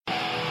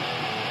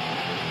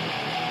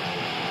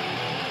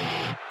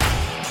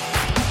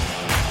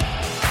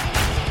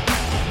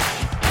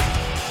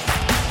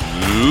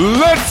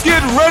Let's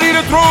get ready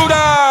to throw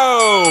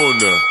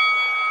down!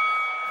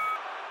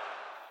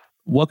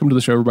 Welcome to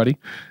the show, everybody.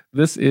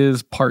 This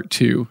is part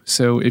 2.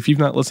 So if you've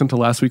not listened to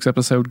last week's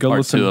episode, go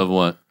listen. Part 2 of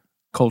what?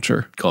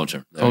 Culture.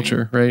 Culture,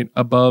 right?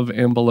 Above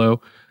and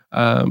below.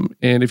 And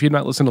if you've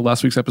not listened to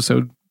last week's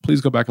episode, please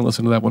go back and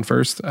listen to that one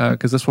first,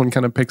 because this one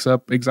kind of picks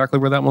up exactly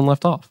where that one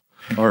left off.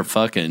 Or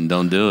fucking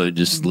don't do it.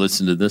 Just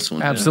listen to this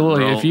one.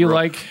 Absolutely. If you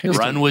like...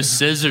 Run with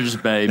scissors,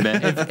 baby.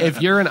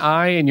 if you're an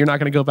I and you're not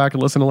going to go back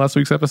and listen to last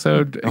week's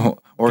episode,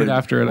 get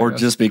after it. Or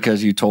just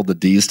because you told the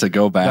D's to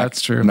go back.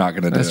 That's true. I'm not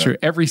going to do That's true.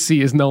 Every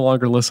C is no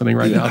longer listening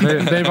right now.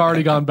 They've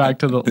already gone back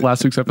to the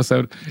last week's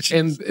episode.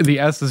 And the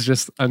S is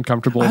just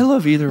uncomfortable. I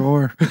love either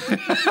or.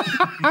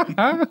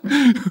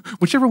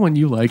 Whichever one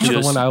you like is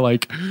the one I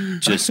like.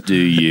 Just do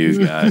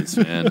you guys,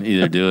 man.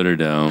 Either do it or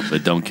don't,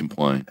 but don't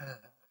complain.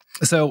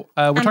 So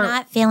I'm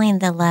not feeling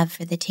the love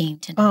for the team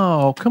tonight.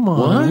 Oh, come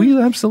on. What?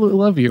 We absolutely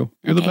love you.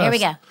 You're the best. Here we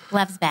go.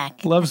 Love's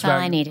back. Love's That's back.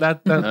 all I needed.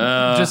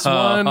 Just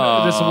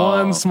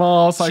one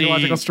small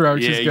psychological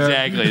stroke. Yeah, She's good.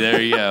 exactly.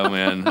 There you go,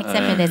 man.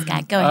 Except for this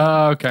guy. Go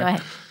ahead. Okay. Go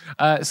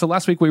ahead. So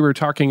last week we were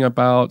talking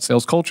about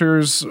sales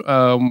cultures,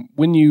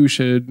 when you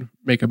should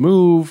make a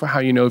move, how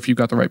you know if you've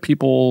got the right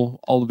people,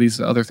 all of these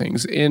other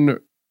things.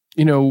 And,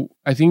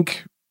 I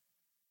think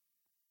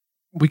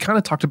we kind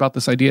of talked about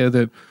this idea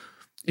that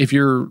if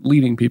you're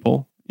leading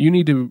people, you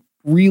need to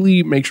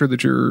really make sure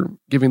that you're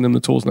giving them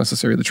the tools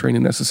necessary, the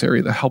training necessary,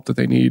 the help that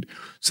they need.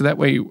 So that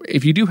way,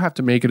 if you do have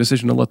to make a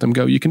decision to let them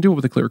go, you can do it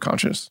with a clear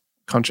conscience.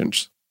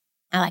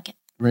 I like it.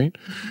 Right?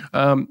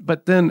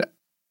 But then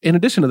in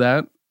addition to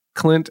that,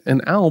 Clint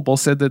and Al both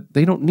said that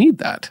they don't need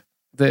that.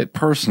 That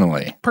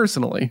Personally. It's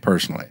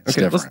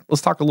okay, different.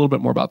 Let's talk a little bit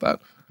more about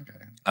that. Okay.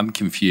 I'm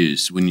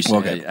confused when you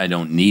say I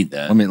don't need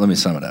that. Let me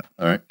sum it up.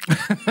 All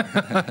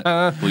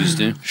right. Please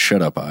do.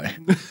 Shut up, I.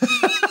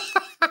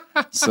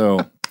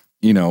 So,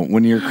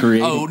 when you're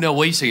creating... Oh, no,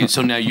 wait a second.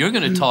 So now you're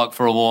going to talk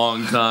for a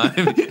long time.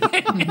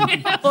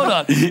 Hold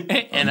on.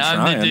 And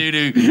I'm the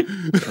dude who...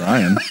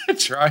 Trying.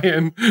 Please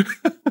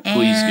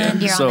go.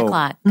 You're on the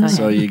clock. Go ahead.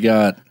 So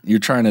you're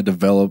trying to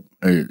develop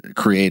or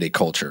create a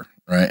culture,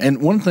 right?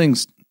 And one of the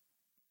things,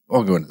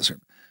 I'll go into this.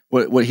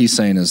 What he's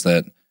saying is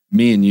that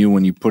me and you,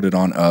 when you put it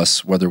on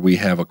us, whether we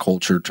have a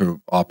culture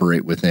to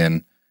operate within,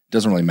 it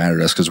doesn't really matter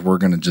to us because we're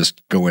going to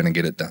just go in and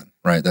get it done,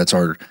 right? That's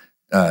our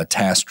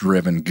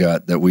task-driven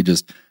gut that we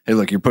just, hey,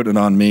 look, you're putting it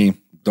on me.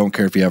 Don't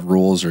care if you have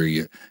rules or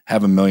you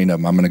have a million of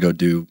them. I'm going to go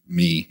do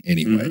me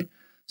anyway. Mm-hmm.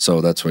 So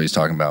that's what he's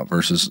talking about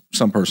versus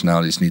some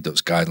personalities need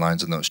those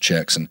guidelines and those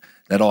checks, and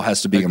that all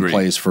has to be in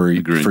place for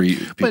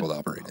people to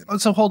operate in.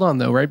 So hold on,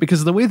 though, right?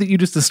 Because the way that you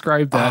just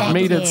described that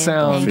made it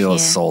sound... I feel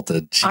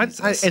assaulted.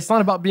 It's not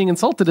about being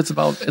insulted. It's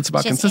about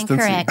consistency,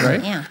 incorrect.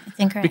 Right? Yeah, it's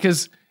incorrect.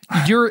 Because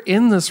you're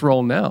in this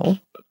role now,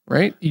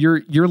 right?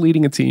 You're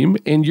leading a team,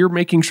 and you're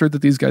making sure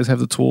that these guys have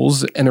the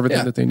tools and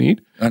everything that they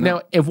need.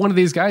 Now, if one of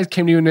these guys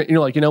came to you and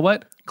you're like, you know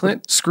what,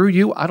 Clint, screw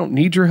you. I don't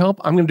need your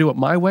help. I'm going to do it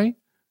my way.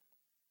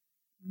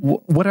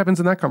 What happens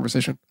in that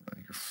conversation?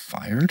 You're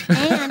fired. And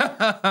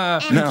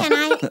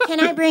can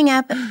I bring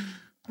up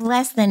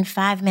less than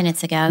 5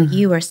 minutes ago,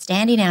 you were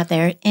standing out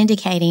there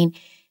indicating,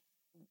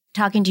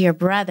 talking to your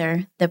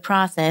brother, the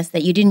process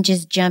that you didn't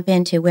just jump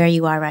into where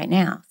you are right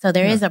now. So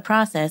there is a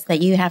process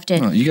that you have to.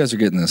 Oh, you guys are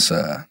getting this.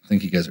 I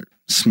think you guys are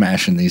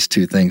smashing these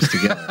two things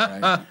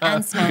together,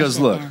 right? Because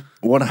look,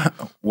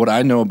 what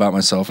I know about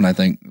myself, and I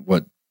think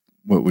what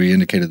we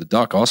indicated that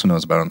Doc also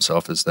knows about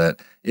himself is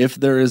that if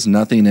there is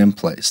nothing in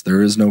place,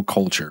 there is no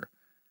culture,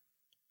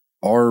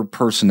 our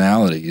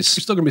personalities...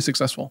 You're still going to be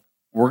successful.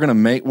 We're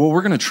going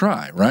to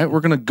try, right?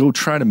 We're going to go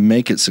try to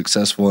make it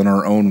successful in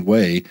our own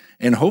way.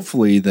 And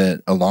hopefully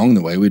that along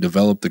the way, we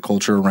develop the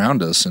culture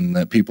around us and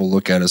that people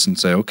look at us and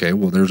say, okay,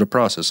 well, there's a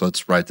process.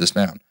 Let's write this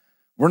down.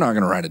 We're not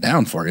going to write it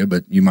down for you,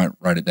 but you might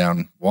write it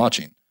down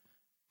watching.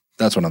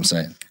 That's what I'm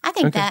saying. I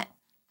think that,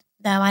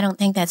 though, I don't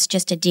think that's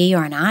just a D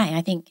or an I.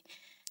 I think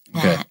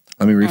that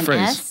let me rephrase. An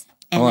S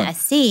and a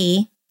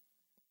C.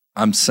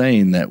 I'm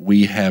saying that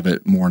we have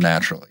it more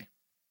naturally.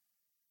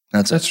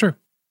 That's true.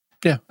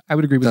 Yeah, I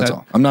would agree with that. That's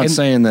all. I'm not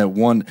saying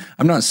that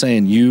I'm not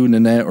saying you,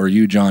 Nanette, or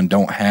you, John,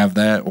 don't have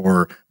that,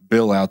 or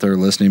Bill out there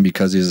listening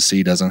because he's a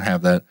C doesn't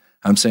have that.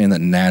 I'm saying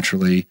that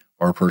naturally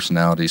our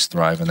personalities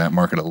thrive in that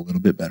market a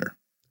little bit better.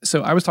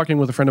 So I was talking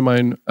with a friend of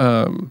mine,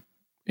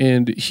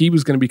 and he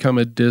was going to become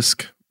a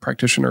DISC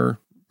practitioner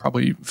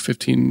probably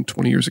 15,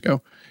 20 years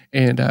ago.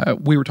 And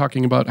we were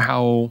talking about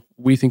how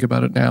we think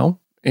about it now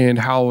and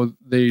how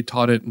they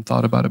taught it and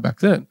thought about it back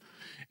then.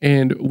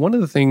 And one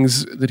of the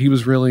things that he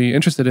was really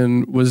interested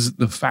in was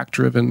the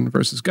fact-driven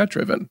versus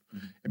gut-driven,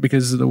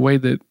 because the way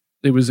that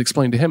it was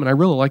explained to him, and I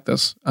really like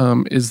this,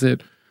 is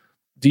that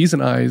D's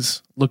and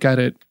I's look at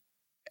it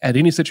at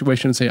any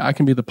situation and say, I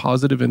can be the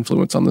positive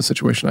influence on the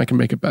situation. I can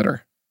make it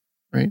better,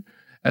 right?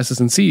 S's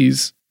and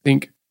C's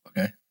think,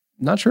 okay,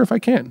 not sure if I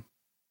can,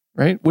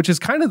 right? Which is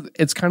kind of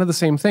the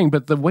same thing,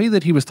 but the way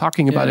that he was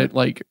talking about it,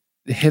 like,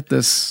 hit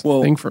this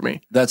thing for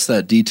me. That's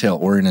that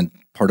detail-oriented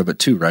part of it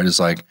too, right? It's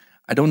like,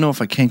 I don't know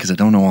if I can because I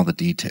don't know all the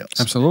details.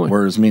 Absolutely.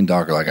 Whereas me and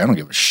Doc are like, I don't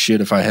give a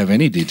shit if I have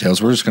any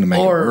details. We're just going to make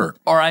it work.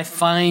 Or I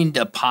find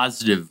a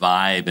positive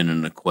vibe in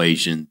an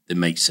equation that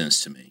makes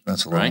sense to me.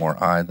 That's a little right?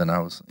 more I than I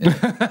was.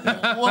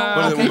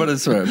 Well, okay. But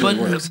it's all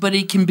right. But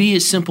it can be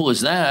as simple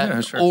as that.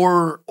 Yeah,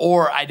 sure.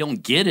 Or I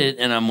don't get it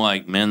and I'm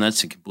like, man,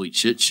 that's a complete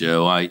shit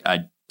show.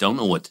 I don't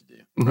know what to do.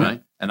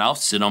 Right. And I'll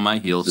sit on my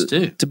heels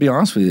too. To be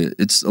honest with you,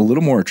 it's a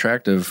little more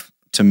attractive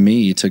to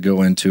me to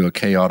go into a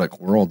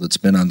chaotic world that's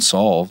been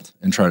unsolved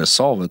and try to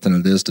solve it than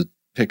it is to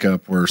pick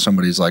up where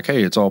somebody's like,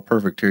 hey, it's all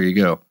perfect, here you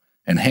go,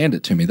 and hand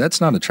it to me. That's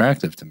not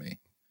attractive to me.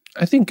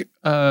 I think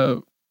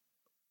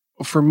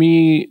for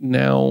me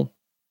now,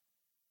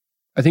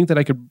 I think that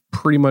I could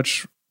pretty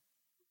much,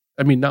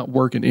 not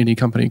work in any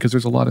company because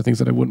there's a lot of things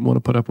that I wouldn't want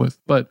to put up with,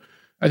 but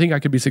I think I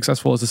could be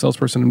successful as a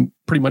salesperson in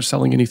pretty much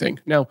selling anything.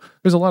 Now,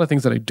 there's a lot of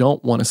things that I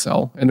don't want to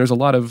sell, and there's a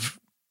lot of,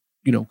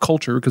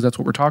 culture, because that's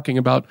what we're talking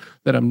about,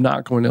 that I'm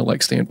not going to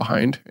like stand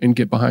behind and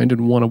get behind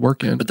and want to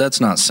work in. But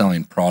that's not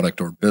selling product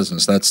or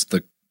business. That's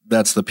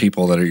the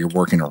people that you're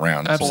working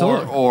around.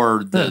 Absolutely.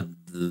 Or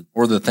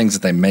the things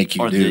that they make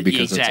you do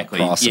because exactly.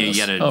 it's a process.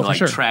 Yeah, you got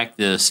to track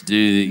this,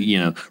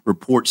 do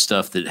report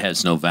stuff that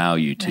has no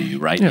value to you,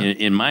 right? Yeah.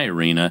 In my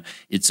arena,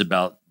 it's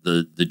about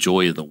the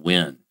joy of the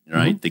win,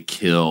 right? The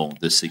kill,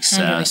 the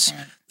success,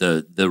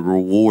 100%. the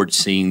reward,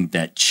 seeing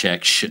that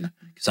check.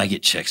 Because I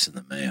get checks in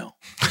the mail,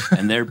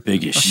 and they're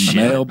big as shit,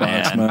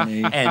 Mailbox man.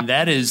 money. And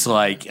that is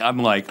like, I'm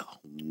like,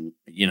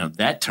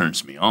 that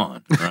turns me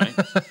on, right?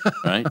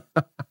 Right?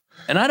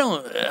 And I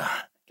don't,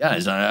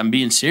 guys, I'm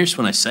being serious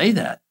when I say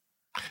that.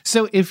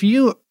 So if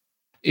you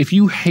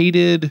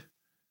hated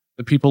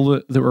the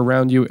people that were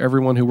around you,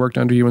 everyone who worked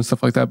under you and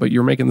stuff like that, but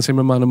you're making the same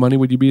amount of money,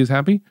 would you be as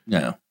happy?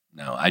 No,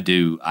 I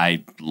do.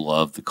 I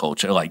love the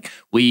culture. Like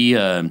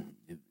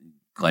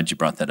glad you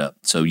brought that up.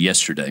 So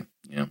yesterday,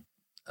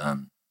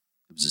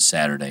 it was a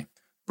Saturday,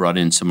 brought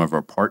in some of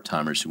our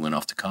part-timers who went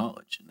off to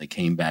college, and they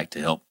came back to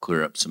help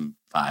clear up some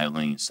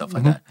filing and stuff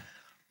like that.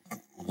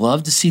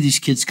 Love to see these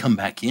kids come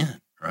back in,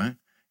 right?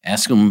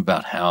 Ask them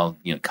about how,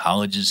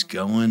 college is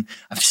going.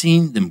 I've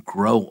seen them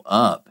grow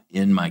up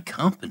in my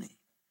company.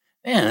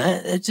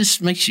 Man, that just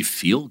makes you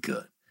feel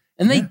good.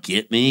 And they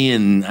get me,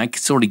 and I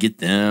sort of get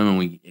them, and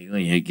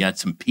we got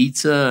some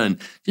pizza and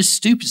just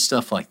stupid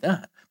stuff like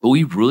that. But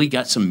we really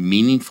got some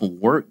meaningful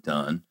work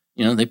done.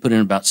 They put in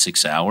about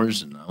 6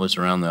 hours, and I was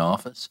around the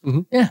office.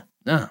 Yeah,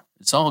 no,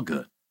 it's all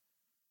good.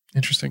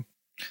 Interesting.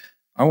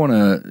 I want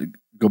to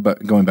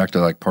going back to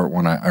like part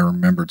one. I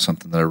remembered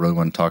something that I really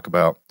want to talk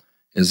about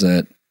is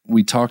that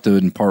we talked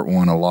in part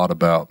one a lot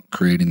about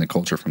creating the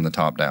culture from the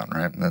top down,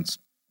 right? And that's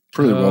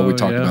pretty well we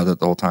talked about that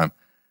the whole time.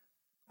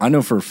 I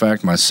know for a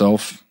fact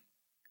myself,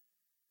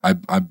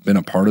 I've been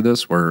a part of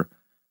this where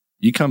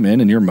you come in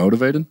and you're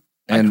motivated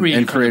and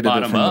created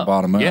it from the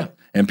bottom up. Yeah.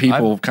 And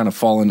people kind of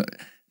fall in.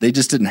 They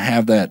just didn't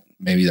have that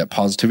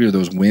positivity or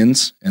those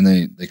wins, and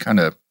they kind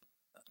of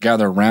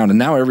gather around, and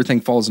now everything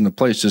falls into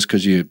place just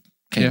because you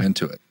came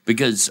into it.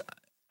 Because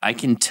I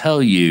can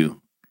tell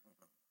you,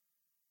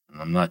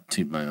 and I'm not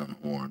tooting my own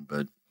horn,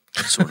 but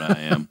sort of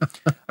I am.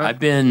 I've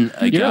been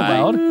a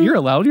guy. You're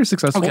allowed. You're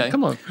successful. Okay.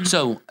 Come on.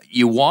 So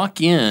you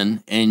walk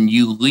in and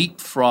you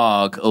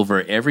leapfrog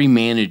over every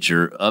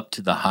manager up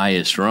to the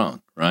highest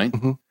rung, right?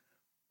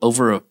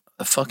 Over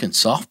a fucking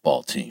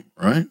softball team,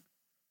 right?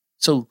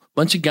 So a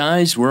bunch of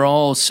guys, we're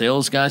all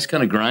sales guys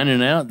kind of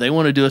grinding out. They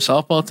want to do a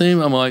softball team.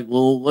 I'm like,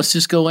 well, let's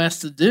just go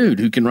ask the dude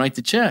who can write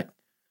the check.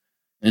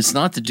 And it's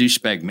not the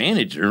douchebag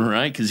manager,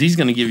 right? Because he's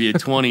going to give you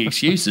 20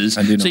 excuses.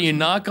 So you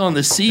knock on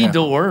the C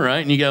door, right?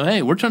 And you go,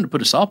 hey, we're trying to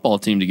put a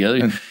softball team together.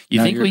 And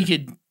you think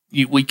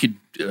we could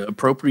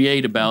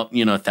appropriate about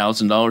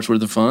 $1,000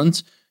 worth of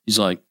funds? He's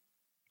like,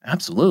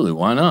 absolutely,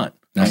 why not?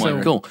 I'm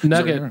like, cool.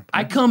 Nugget.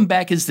 I come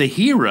back as the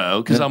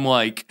hero because I'm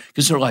like,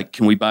 because they're like,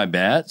 can we buy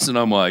bats? And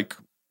I'm like,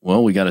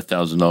 well, we got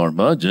 $1,000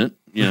 budget,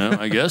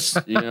 I guess,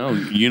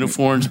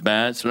 uniforms,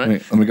 bats,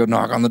 right? Let me go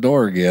knock on the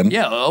door again.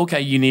 Yeah.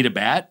 Okay. You need a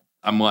bat?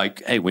 I'm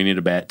like, hey, we need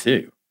a bat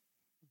too.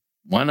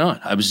 Why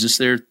not? I was just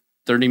there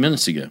 30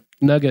 minutes ago.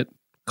 Nugget,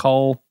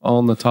 call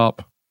on the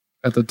top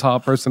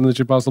person that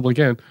you possibly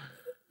can.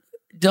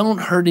 Don't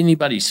hurt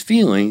anybody's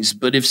feelings.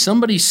 But if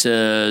somebody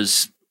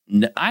says,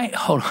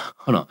 hold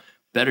on.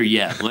 Better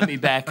yet, let me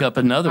back up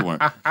another one.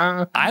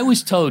 I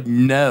was told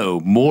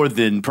no more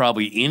than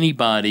probably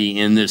anybody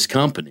in this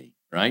company,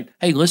 right?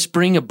 Hey, let's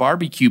bring a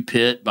barbecue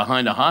pit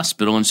behind a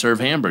hospital and serve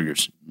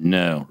hamburgers.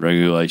 No,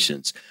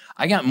 regulations.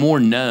 I got more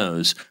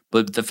no's,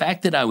 but the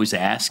fact that I was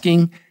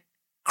asking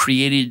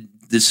created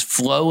this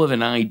flow of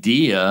an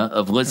idea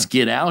of let's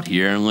get out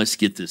here and let's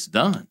get this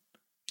done.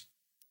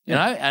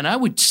 And I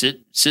would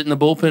sit in the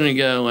bullpen and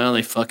go, well,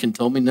 they fucking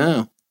told me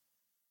no.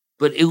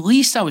 But at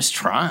least I was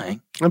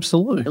trying.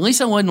 Absolutely. At least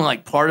I wasn't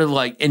like part of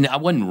and I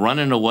wasn't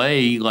running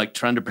away like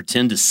trying to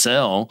pretend to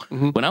sell.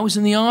 When I was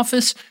in the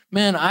office,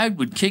 man, I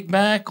would kick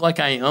back like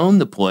I owned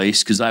the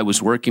place because I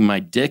was working my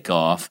dick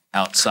off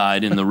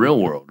outside in the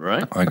real world,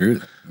 right? I agree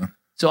with that. Yeah.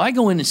 So I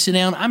go in and sit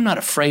down. I'm not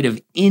afraid of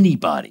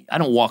anybody. I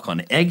don't walk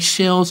on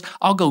eggshells.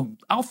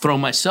 I'll throw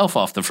myself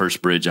off the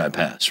first bridge I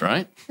pass,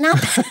 right? No.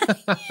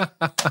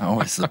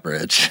 Always the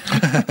bridge.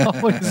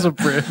 Always a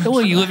bridge.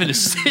 Well, you live in a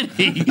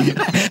city.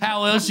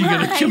 How else are you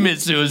going to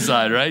commit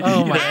suicide, right?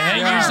 Oh my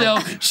Hang God.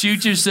 yourself,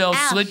 shoot yourself,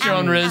 Ouch. slit your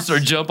own wrist, or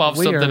jump off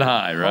something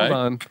high,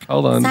 right?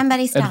 Hold on.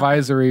 Somebody stop.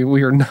 Advisory.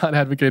 We are not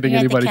advocating You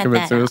have to anybody cut commit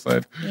that out.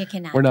 suicide. You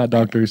cannot. We're not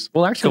doctors.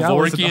 Well, actually, I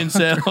was a Kevorkian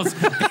cells.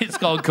 It's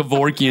called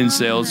Kevorkian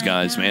cells,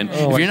 guys, man.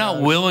 Oh if you're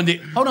not willing to,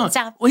 hold on.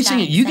 Stop, Wait a stop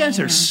second. You guys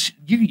saying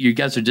are you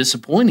guys are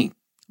disappointing.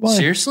 Why?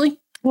 Seriously?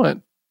 What?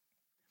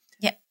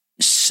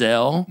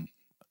 Sell,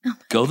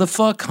 go the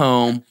fuck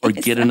home, or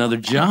get another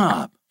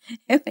job,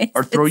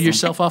 or throw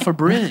yourself off a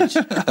bridge.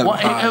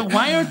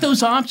 Why aren't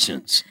those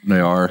options? They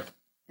are.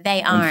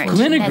 They aren't.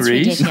 Glenn That's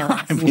agrees.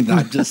 ridiculous. I mean,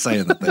 I'm just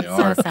saying that they So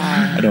are. sorry.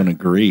 I don't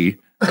agree.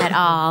 At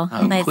all.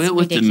 That's Quit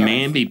with ridiculous. the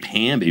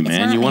mamby-pamby, It's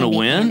man. not You want to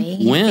win?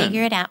 mamby-pamby. You Win.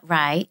 figure it out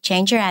right.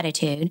 Change your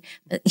attitude.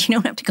 But you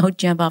don't have to go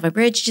jump off a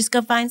bridge. Just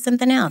go find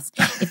something else.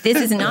 If this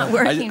is not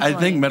working I for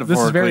think you. metaphorically,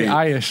 This is very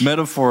I-ish.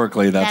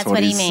 Metaphorically, that's what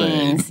he he's saying.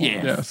 means.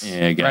 Yeah. Yes.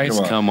 Yeah, guys,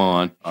 Right. come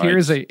on. All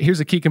right. Here's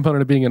a key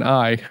component of being an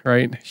I,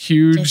 right?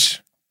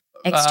 Huge,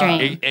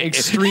 Extreme.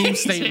 extreme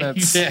statements.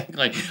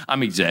 Exactly.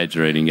 I'm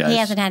exaggerating, guys. He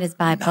hasn't had his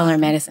bipolar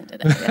medicine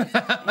today.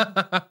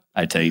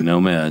 I take no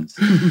meds.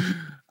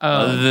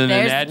 Other than the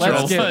There's- natural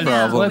Let's get,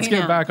 Problem. let's We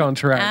get know. back on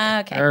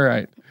track. Okay. All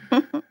right.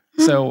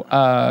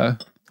 So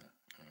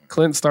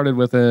Clint started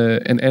with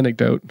an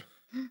anecdote.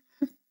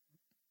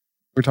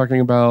 We're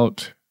talking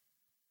about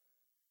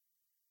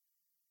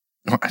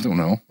I don't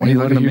know. Why are you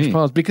looking at huge me?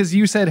 pause because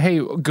you said, "Hey,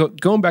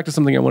 going back to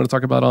something I want to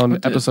talk about on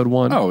did. episode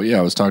 1." Oh, yeah.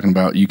 I was talking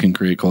about you can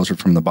create culture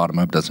from the bottom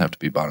up. It doesn't have to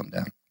be bottom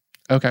down.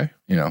 Okay.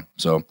 You know,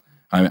 so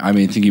I mean,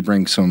 I think you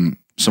bring some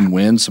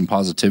win, some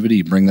positivity,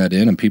 you bring that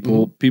in, and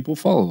people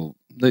follow.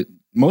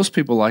 Most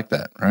people like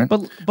that, right?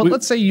 But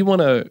let's say you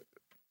want to.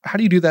 How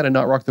do you do that and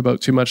not rock the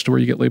boat too much to where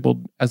you get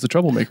labeled as the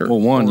troublemaker? Well,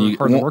 one, or you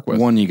hard to work with.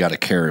 you got to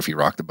care if you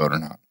rock the boat or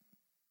not.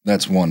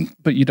 That's one.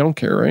 But you don't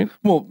care, right?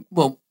 Well,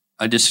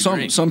 I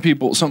disagree. some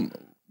people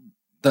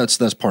that's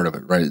part of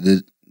it, right?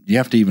 You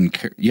have to even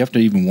care, you have to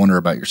even wonder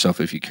about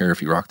yourself if you care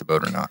if you rock the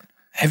boat or not.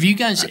 Have you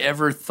guys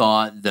ever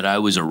thought that I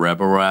was a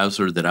rebel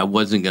rouser, that I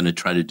wasn't going to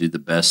try to do the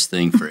best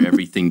thing for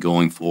everything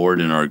going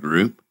forward in our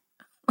group?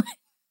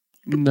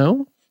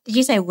 No. Did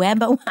you say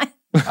web? A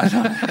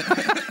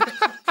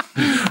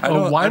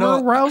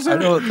whiner rouser? I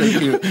don't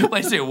think you.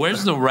 Wait a second,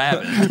 where's the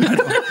rabbit?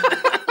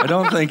 I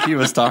don't think he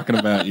was talking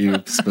about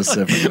you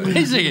specifically.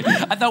 Wait a second,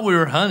 I thought we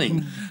were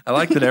hunting. I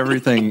like that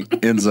everything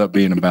ends up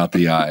being about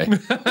the eye.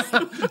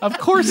 Of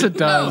course it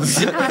does.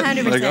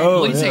 100%. Like,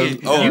 oh, Wait a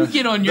second, yeah. you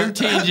get on your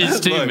tangents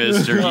too, Look.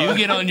 mister. You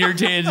get on your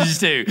tangents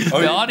too.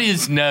 The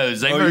audience knows.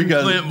 They've you heard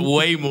guys- Clint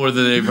way more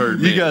than they've heard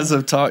me. You guys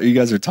have talked. You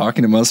guys are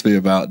talking. It must be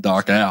about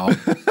Doc Al.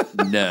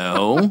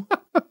 No.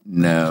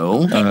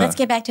 Okay, let's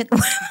get back to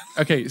the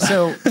Okay,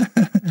 so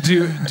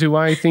do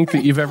I think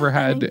that you've ever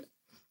had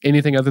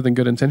anything other than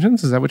good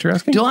intentions? Is that what you're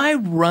asking? Do I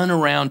run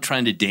around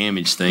trying to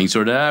damage things,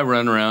 or do I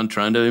run around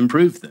trying to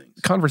improve things?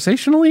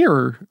 Conversationally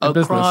or in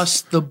business?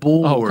 Across the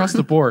board. Oh, across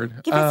the board.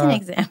 Give us an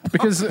example.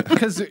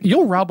 Because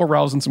you'll rabble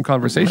rouse in some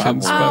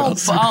conversations. Rabble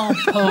but I'll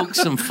poke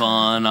some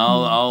fun.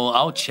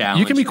 I'll challenge.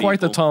 you can be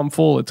quite the people. Tom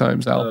Fool at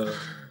times, Al.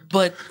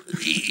 But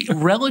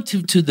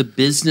relative to the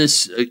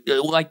business,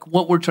 like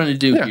what we're trying to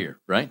do Yeah. here,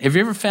 right? Have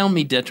you ever found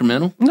me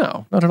detrimental,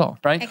 No, not at all.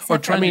 right? Except or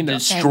for- trying I mean, to no.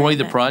 destroy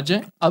the But-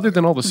 project? Other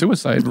than all the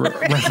suicide.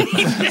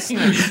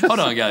 Hold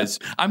on, guys.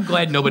 I'm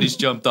glad nobody's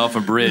jumped off a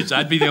bridge.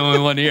 I'd be the only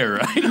one here,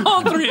 right?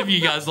 All three of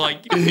you guys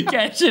like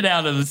catch it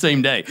out of the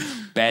same day.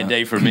 Bad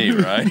day for me,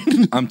 right?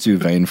 I'm too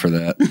vain for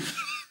that.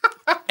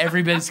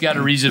 Everybody's got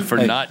a reason for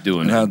not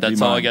doing it. that'd be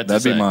That's all I mine. got to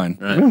That'd say. be mine.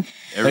 Right?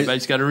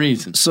 Everybody's got a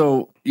reason.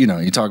 So you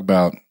talk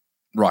about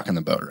rocking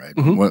the boat, right?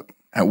 Mhm.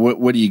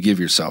 What do you give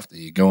yourself? Do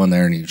you go in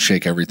there and you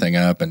shake everything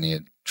up and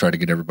you try to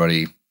get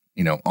everybody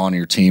on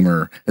your team,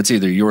 or it's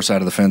either your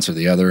side of the fence or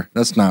the other?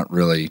 That's not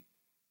really.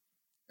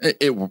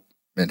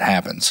 It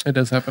happens. It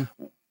does happen.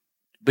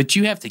 But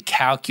you have to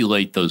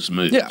calculate those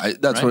moves. Yeah,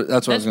 that's right? what I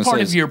was going to say. part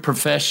of is your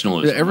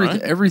professionalism.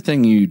 right?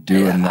 Everything you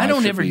do in life I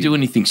don't should ever be- do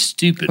anything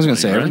stupid. I was going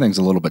to say right? everything's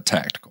a little bit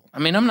tactical. I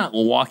mean, I'm not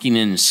walking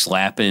in and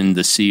slapping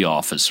the C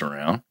office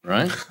around,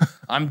 right?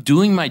 I'm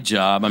doing my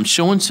job. I'm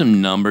showing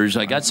some numbers.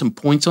 I got some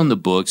points on the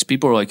books.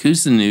 People are like,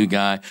 who's the new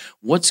guy?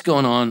 What's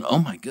going on? Oh,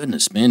 my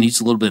goodness, man.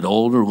 He's a little bit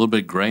older, a little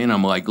bit gray. And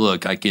I'm like,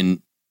 look, I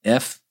can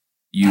F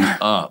you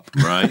up,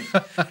 right?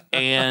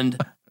 And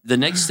the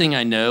next thing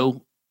I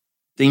know,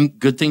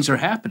 good things are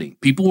happening.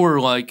 People were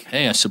like,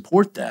 hey, I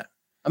support that.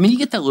 I mean, you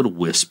get that little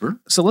whisper.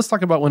 So let's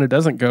talk about when it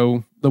doesn't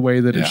go the way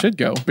that Yeah. it should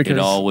go. Because It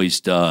always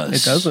does.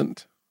 it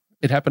doesn't.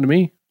 It happened to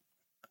me.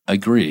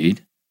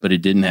 Agreed, but it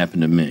didn't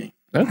happen to me.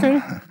 Okay.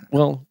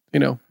 Well,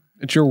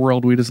 it's your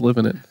world. We just live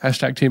in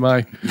it. # Team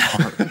I.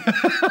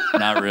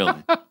 Not really.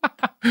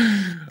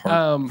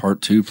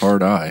 Part two,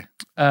 part I.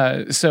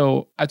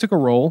 So I took a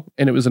role,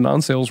 and it was a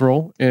non-sales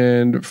role,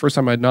 and first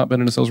time I'd not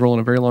been in a sales role in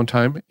a very long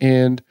time,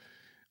 and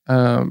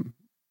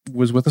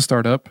was with a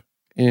startup,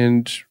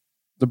 and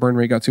the burn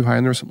rate got too high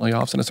and there were some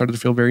layoffs and I started to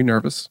feel very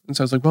nervous. And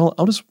so I was like, well,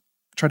 I'll just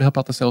try to help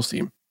out the sales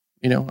team.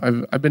 You know,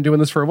 I've been doing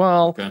this for a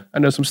while. Okay. I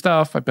know some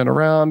stuff. I've been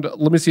around.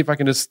 Let me see if I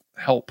can just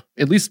help,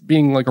 at least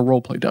being like a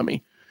role play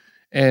dummy.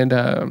 And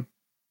I'm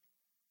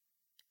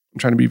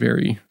trying to be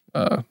very,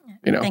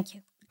 Thank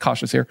you.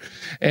 cautious here.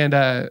 And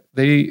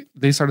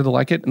they started to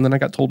like it. And then I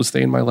got told to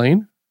stay in my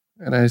lane.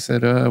 And I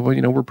said, well,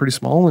 you know, we're pretty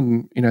small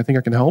and, you know, I think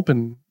I can help.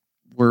 And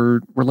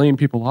we're laying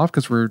people off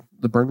because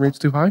the burn rate's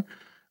too high.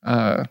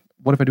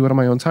 What if I do it on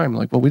my own time?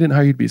 Like, well, we didn't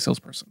hire you to be a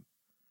salesperson.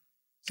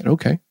 I said,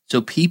 okay.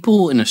 So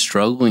people in a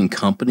struggling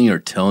company are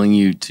telling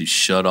you to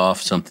shut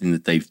off something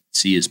that they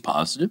see as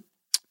positive?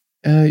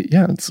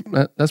 Yeah,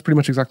 that's pretty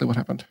much exactly what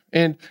happened.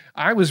 And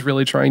I was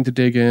really trying to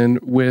dig in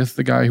with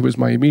the guy who was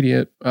my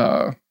immediate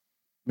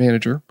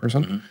manager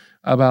person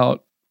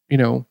about, you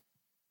know,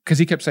 because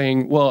he kept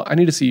saying, well, I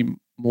need to see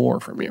more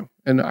from you.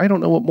 And I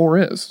don't know what more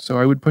is. So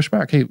I would push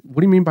back. Hey,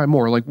 what do you mean by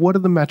more? Like, what are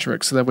the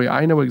metrics? So that way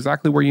I know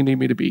exactly where you need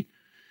me to be.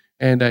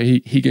 And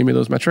he gave me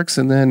those metrics.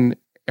 And then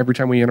every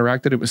time we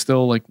interacted, it was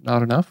still like,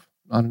 not enough.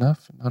 And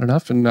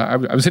I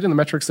was hitting the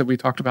metrics that we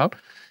talked about.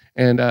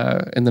 And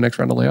in the next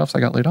round of layoffs,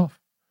 I got laid off.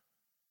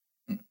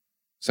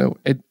 So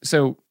it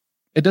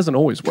doesn't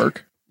always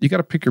work. You got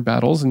to pick your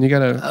battles and you got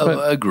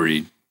to.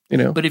 Agreed. You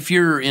know, but if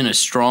you're in a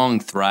strong,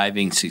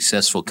 thriving,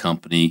 successful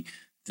company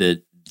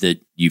that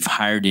you've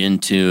hired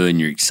into and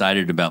you're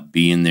excited about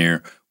being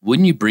there,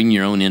 wouldn't you bring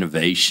your own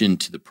innovation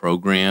to the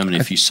program? And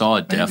if you saw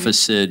a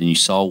deficit and you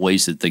saw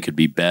ways that they could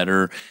be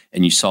better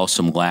and you saw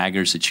some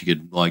laggers that you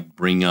could like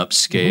bring up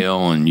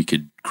scale and you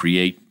could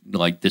create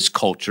like this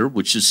culture,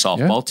 which is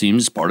softball team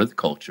is part of the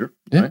culture,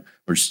 right?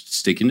 We're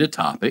sticking to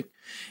topic.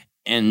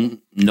 And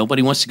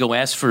nobody wants to go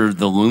ask for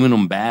the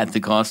aluminum bat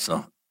that costs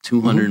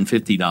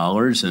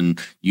 $250 and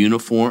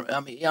uniform.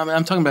 I mean,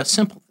 I'm talking about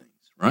simple things,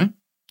 right?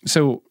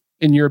 So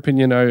in your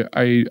opinion,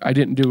 I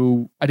didn't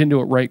do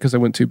it right because I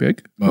went too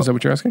big. Is that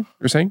what you're asking?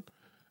 You're saying?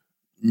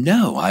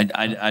 No,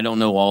 I don't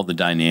know all the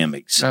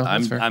dynamics. Oh,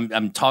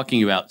 I'm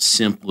talking about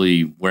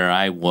simply where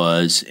I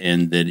was,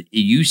 and that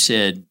you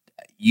said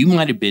you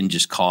might have been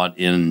just caught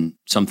in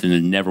something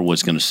that never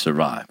was going to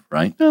survive,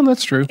 right? No,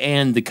 that's true.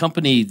 And the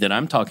company that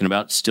I'm talking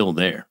about is still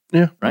there,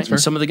 Yeah, right? And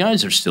some of the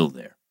guys are still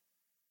there.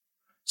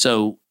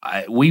 So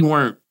we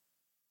weren't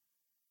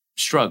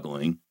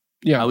struggling.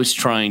 Yeah, I was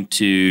trying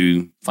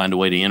to find a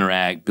way to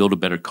interact, build a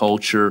better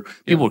culture.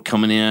 People were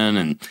coming in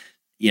and,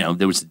 you know,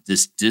 there was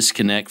this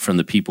disconnect from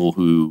the people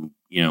who,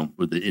 you know,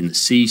 were in the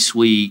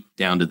C-suite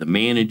down to the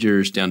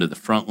managers, down to the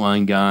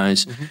frontline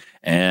guys.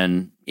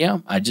 And, yeah,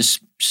 I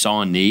just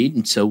saw a need.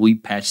 And so we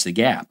patched the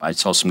gap. I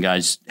saw some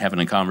guys having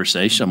a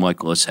conversation. I'm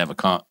like, well, let's have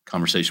a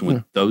conversation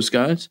with those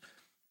guys.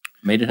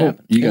 Made it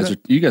happen.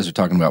 You guys are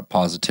talking about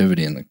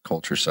positivity in the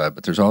culture side,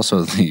 but there's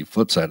also the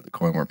flip side of the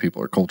coin where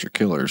people are culture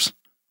killers.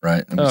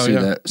 Right, and we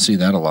see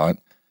that a lot.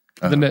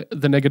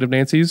 The negative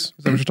Nancy's. Is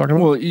that what you're talking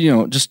about? Well, you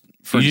know, just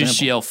for you example,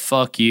 just yell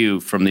 "fuck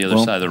you" from the other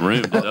side of the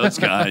room to those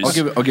guys.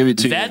 I'll give it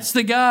to you. That's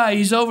the guy.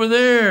 He's over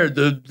there.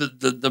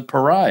 The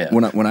pariah.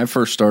 When I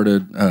first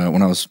started,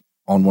 when I was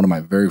on one of my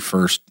very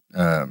first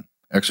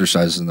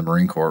exercises in the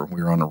Marine Corps,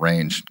 we were on a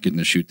range getting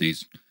to shoot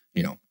these,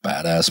 you know,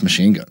 badass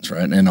machine guns,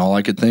 right? And all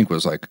I could think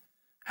was like,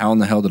 how in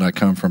the hell did I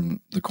come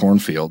from the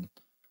cornfield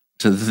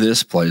to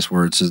this place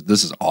where this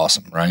is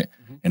awesome, right?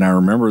 And I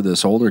remember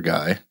this older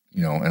guy,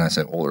 you know, and I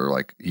say older,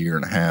 like a year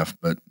and a half,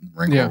 but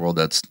Marine Corps world,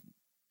 that's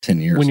 10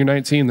 years. When you're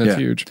 19, that's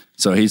huge.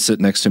 So he's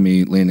sitting next to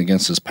me, leaning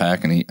against his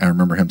pack, and I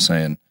remember him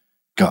saying,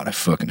 God, I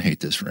fucking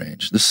hate this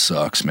range. This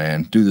sucks,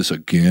 man. Do this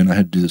again. I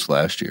had to do this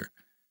last year.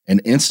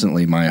 And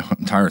instantly my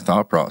entire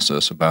thought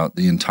process about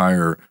the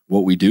entire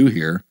what we do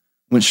here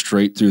went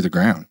straight through the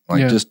ground.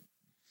 Like just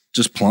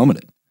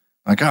plummeted.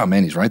 Like, oh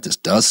man, he's right. This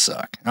does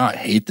suck. Oh, I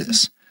hate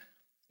this.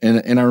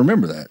 And I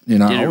remember that, you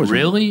know. Did it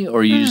really,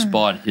 or you just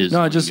bought his?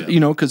 No, I just, you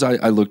know, because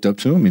I looked up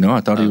to him. You know,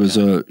 I thought he was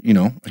you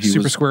know, he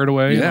super was squared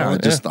away. Yeah,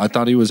 I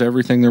thought he was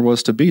everything there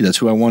was to be. That's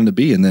who I wanted to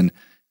be. And then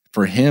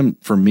for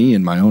me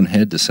in my own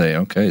head to say,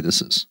 okay,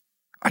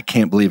 I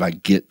can't believe I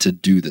get to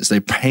do this. They're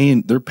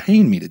paying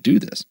me to do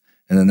this.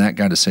 And then that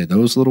guy to say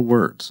those little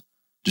words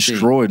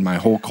destroyed my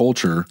whole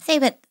culture.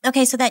 But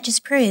okay, so that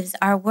just proves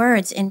our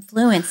words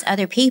influence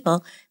other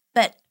people,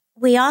 but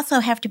we also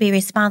have to be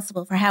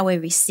responsible for how we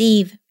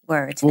receive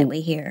words that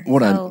we hear.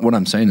 What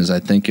I'm saying is, I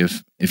think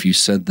if you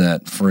said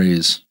that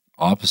phrase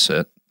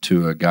opposite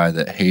to a guy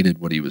that hated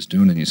what he was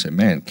doing, and you say,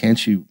 "Man,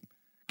 can't you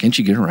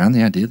get around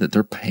the idea that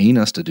they're paying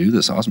us to do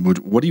this awesome?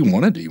 What do you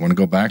want to do? You want to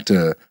go back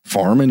to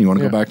farming? You want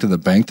to go back to the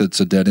bank that's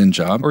a dead end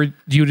job, or do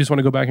you just want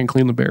to go back and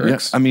clean the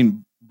barracks?" Yeah, I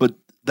mean, but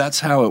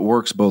that's how it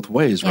works both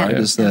ways, right?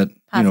 Is that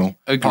you know,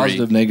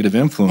 positive, negative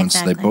influence?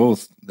 Exactly.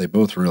 They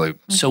both really.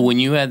 So when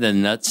you had the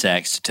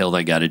nutsacks to tell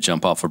that guy to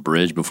jump off a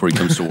bridge before he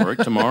comes to work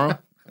tomorrow.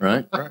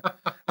 Right.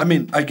 I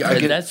mean, I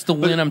get that's the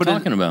win I'm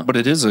talking about. But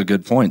it is a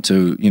good point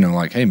to, you know,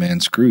 like, hey man,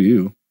 screw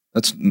you.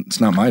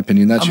 It's not my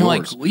opinion. That's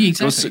yours. Like,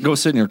 exactly. Go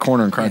sit in your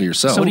corner and cry to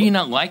yourself. So what are you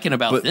not liking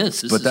about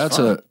this? But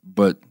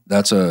but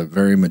that's a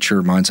very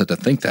mature mindset to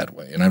think that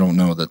way. And I don't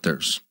know that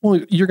there's. Well,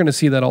 you're going to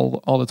see that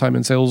all the time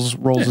in sales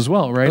roles as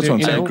well, right? That's what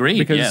I'm saying. I agree.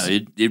 Because,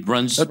 It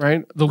runs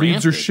right. The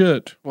leads are rampant.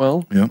 shit.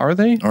 Well, Yeah. are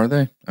they? Are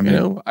they? I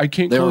mean, I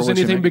can't they are close what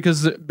you anything make.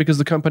 because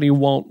the company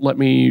won't let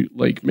me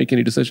make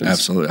any decisions.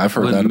 absolutely. I've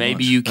heard Well, that.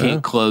 maybe you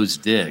can't close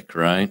dick,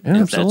 right? Yeah,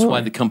 That's absolutely.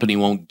 why the company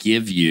won't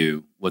give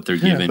you what they're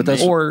Yeah, giving. but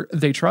that's- me. Or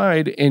they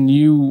tried and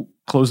you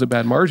closed at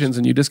bad margins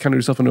and you discounted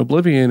yourself into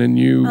oblivion and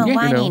you. Well, you know,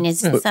 whining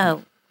is yeah.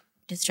 so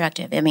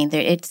destructive. I mean,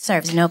 it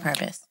serves no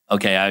purpose.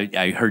 Okay,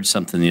 I heard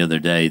something the other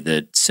day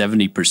that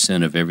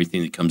 70% of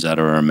everything that comes out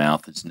of our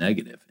mouth is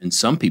negative. And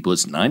some people,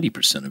 it's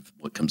 90% of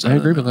what comes out I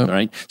of agree their with mouth, that.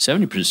 right?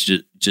 70%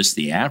 is just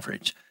the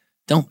average.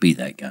 Don't be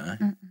that guy,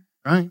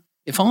 right?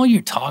 If all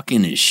you're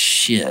talking is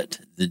shit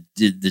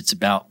that's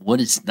about what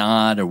it's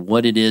not or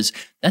what it is,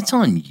 that's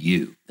on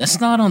you. That's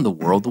not on the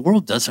world. The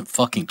world doesn't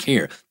fucking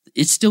care.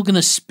 It's still going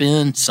to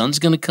spin. Sun's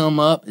going to come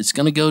up. It's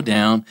going to go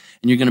down.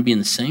 And you're going to be in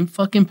the same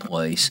fucking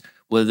place,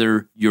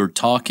 whether you're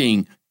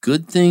talking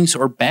good things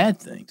or bad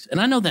things.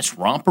 And I know that's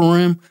romper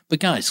room, but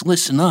guys,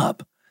 listen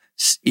up.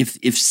 If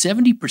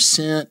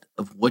 70%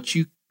 of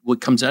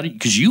what comes out of you,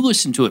 because you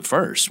listen to it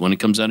first when it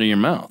comes out of your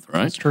mouth,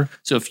 right? That's true.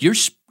 So if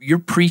you're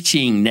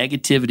preaching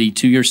negativity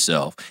to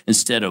yourself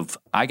instead of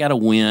I got to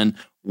win,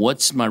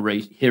 what's my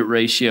hit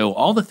ratio,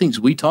 all the things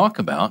we talk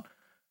about,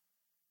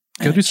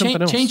 Go do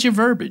something else. change your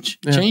verbiage.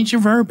 Yeah. Change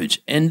your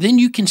verbiage, and then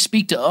you can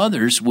speak to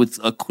others with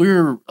a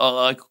clear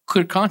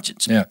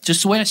conscience. Yeah.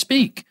 Just the way I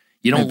speak.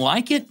 You don't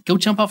like it? Go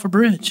jump off a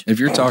bridge. If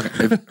you're talking,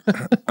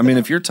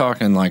 if you're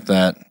talking like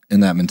that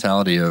in that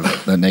mentality of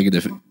that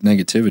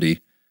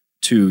negativity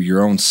to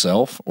your own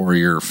self or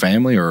your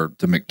family or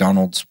the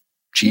McDonald's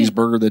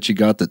cheeseburger that you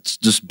got that's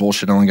just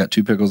bullshit, only got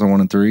 2 pickles on 1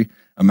 and 3.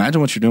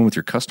 Imagine what you're doing with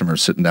your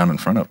customers sitting down in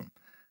front of them.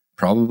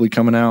 Probably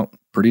coming out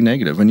pretty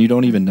negative, and you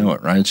don't even know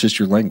it, right? It's just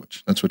your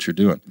language. That's what you're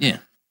doing. Yeah.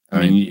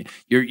 I mean,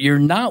 you're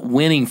not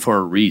winning for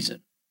a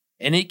reason.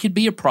 And it could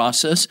be a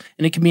process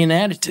and it can be an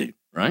attitude,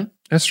 right?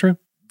 That's true.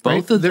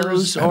 Both of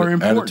those are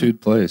important.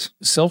 Attitude plays.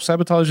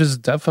 Self-sabotage is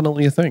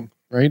definitely a thing,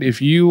 right?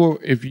 If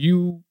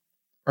you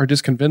are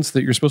just convinced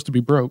that you're supposed to be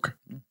broke,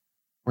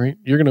 right,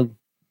 you're going to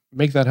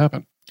make that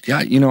happen. Yeah,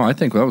 I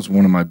think that was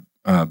one of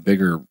my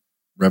bigger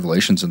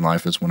revelations in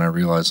life is when I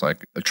realized I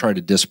tried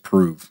to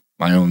disprove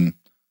my own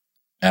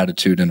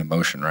attitude and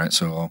emotion, right?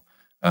 So,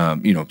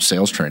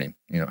 sales training,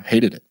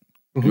 hated it.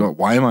 Mhm.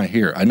 Why am I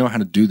here? I know how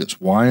to do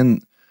this. Why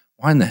in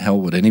the hell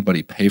would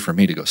anybody pay for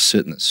me to go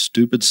sit in this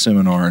stupid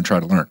seminar and try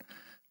to learn?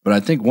 But I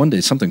think one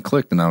day something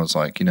clicked and I was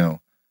like,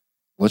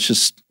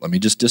 let me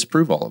just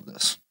disprove all of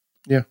this.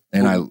 Yeah.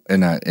 And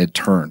it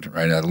turned,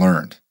 right? I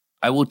learned.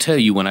 I will tell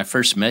you, when I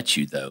first met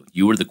you, though,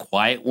 you were the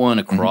quiet one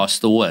across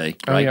the way,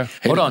 Oh, right? yeah.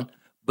 Hold on.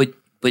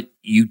 But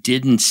you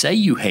didn't say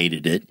you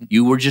hated it.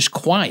 You were just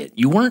quiet.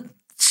 You weren't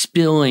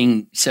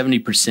spilling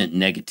 70%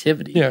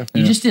 negativity. Yeah.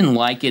 You just didn't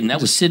like it, and that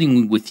was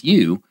sitting with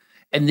you.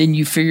 And then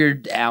you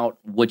figured out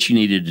what you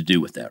needed to do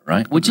with that,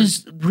 right? Which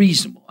is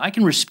reasonable. I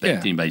can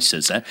respect anybody who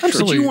says that.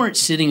 Absolutely. But you weren't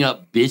sitting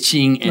up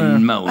bitching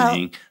and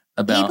moaning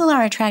about. People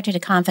are attracted to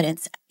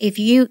confidence. If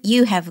you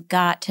have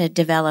got to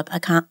develop a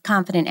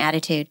confident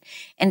attitude,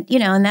 and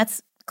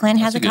that's Clint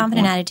has That's a a good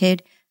confident point.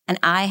 attitude, and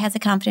I has a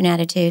confident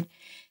attitude.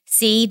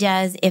 C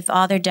does if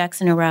all their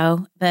ducks in a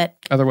row, but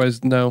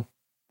Otherwise, no.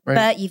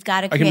 Right? you've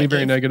got to. I can be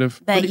very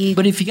negative. But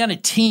But if you got a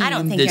team I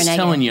don't think that's you're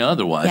telling negative. you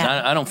otherwise,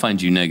 Yeah. I don't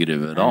find you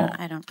negative at all.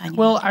 I don't find.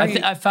 Well,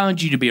 I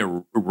found you to be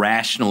a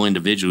rational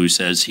individual who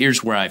says,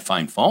 "Here's where I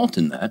find fault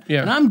in that,"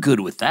 Yeah. and I'm good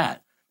with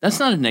that. That's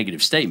not a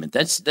negative statement.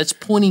 That's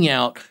pointing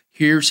out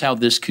here's how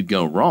this could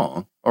go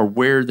wrong, or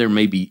where there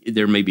may be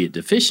a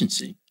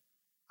deficiency.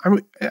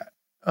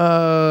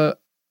 I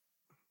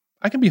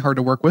can be hard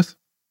to work with.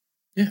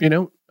 Yeah.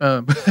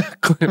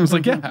 Clint was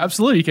like, yeah,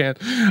 absolutely you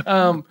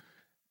can.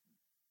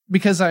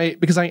 Because I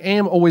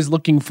am always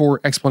looking for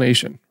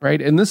explanation,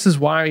 right? And this is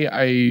why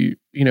I,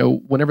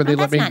 whenever they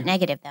let that's me, not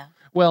negative though.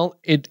 well,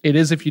 it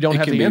is if you don't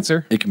have the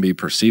answer. It can be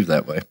perceived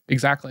that way.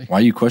 Exactly.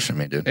 Why you question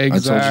me, dude? I told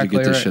you to Exactly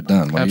get this right. shit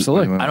done. Why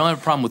Absolutely. I don't have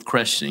a problem with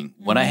questioning.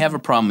 What I have a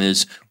problem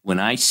is when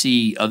I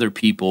see other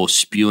people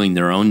spewing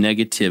their own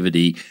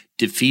negativity,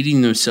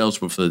 defeating themselves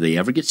before they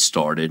ever get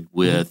started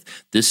with,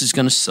 this is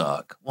going to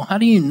suck. Well, how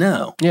do you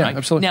know? Yeah,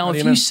 absolutely. Now, How do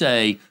if you know? you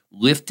say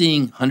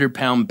lifting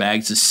 100-pound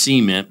bags of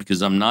cement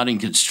because I'm not in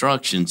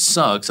construction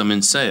sucks, I'm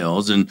in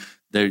sales, and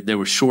they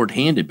were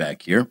shorthanded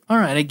back here. All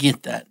right, I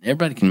get that.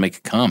 Everybody can make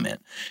a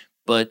comment.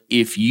 But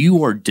if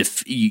you are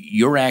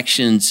your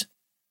actions,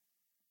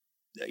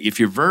 if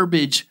your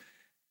verbiage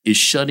is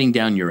shutting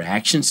down your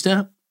action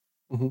step,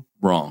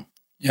 wrong.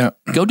 Yeah.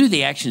 Go do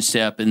the action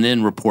step and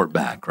then report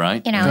back,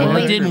 right? And Well, it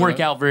we've- didn't work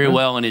out very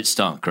well and it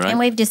stunk, right? And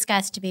we've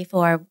discussed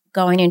before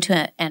going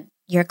into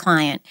your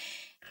client,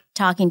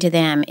 talking to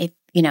them. If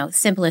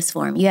simplest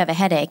form, you have a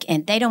headache,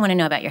 and they don't want to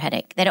know about your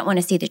headache. They don't want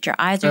to see that your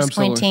eyes are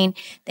Absolutely. squinting.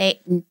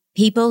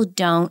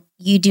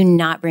 You do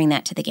not bring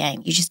that to the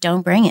game. You just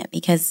don't bring it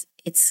because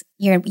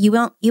you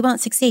won't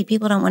succeed.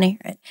 People don't want to hear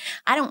it.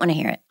 I don't want to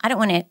hear it. I don't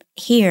want to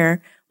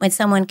hear when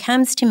someone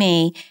comes to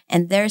me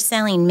and they're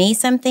selling me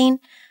something.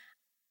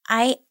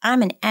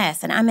 I'm an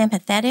S and I'm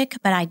empathetic,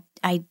 but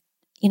I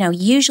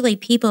usually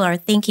people are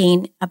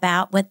thinking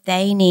about what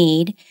they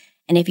need.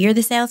 And if you're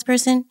the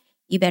salesperson,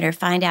 you better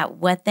find out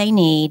what they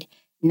need,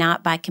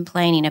 not by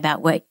complaining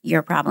about what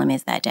your problem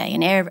is that day.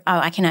 And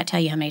I cannot tell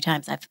you how many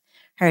times I've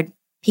heard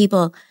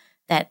people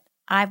that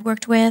I've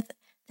worked with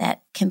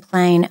that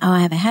complain, I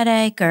have a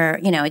headache, or,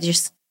 it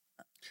just.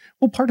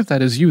 Well, part of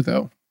that is you,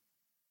 though,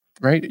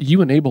 right?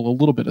 You enable a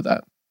little bit of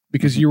that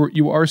because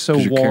you are so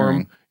warm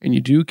caring. And you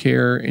do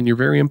care and you're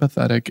very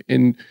empathetic.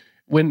 And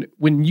when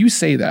you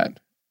say that,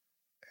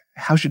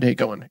 how's your day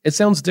going? It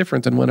sounds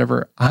different than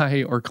whenever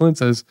I or Clint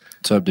says,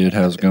 "What's up, dude?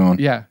 How's it going?"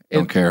 Yeah.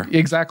 Don't care.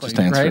 Exactly.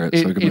 Just answer right?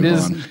 it so we can move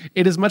on.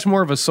 It is much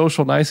more of a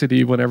social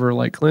nicety whenever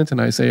like Clint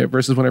and I say it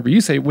versus whenever you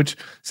say it, which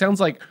sounds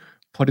like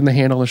putting the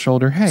hand on the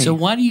shoulder. Hey. So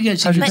why do you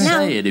guys even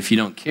say it if you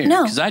don't care?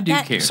 No, Because I do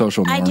care.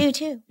 Social norm. I do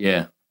too.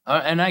 Yeah.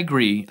 And I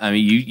agree. I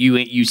mean,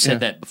 you said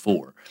that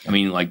before. I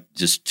mean, like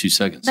just 2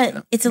 seconds But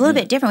ago. it's a little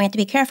bit different. We have to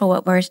be careful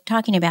what we're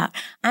talking about.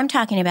 I'm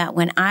talking about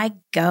when I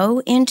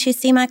go in to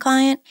see my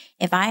client,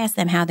 if I ask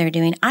them how they're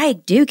doing, I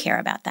do care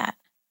about that.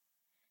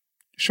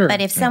 Sure.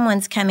 But if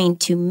someone's coming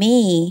to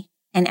me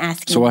and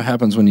asking, So what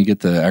happens when you get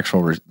the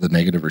actual the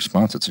negative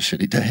response? It's a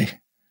shitty day.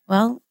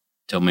 well,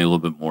 Tell me a little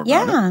bit more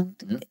about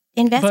it. yeah,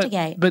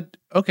 investigate. But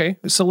okay,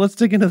 so let's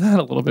dig into that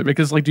a little bit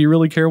because, like, do you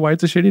really care why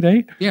it's a shitty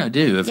day? Yeah, I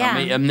do. If Yeah.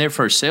 I'm there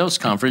for a sales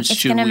conference, It's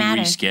should we gonna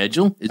matter.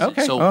 reschedule? Is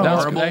Okay. it so Oh,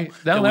 that's horrible good.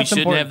 that we That's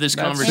shouldn't important. have this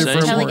That's super conversation?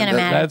 Totally important. gonna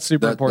matter. That's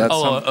super important.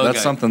 okay.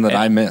 That's something that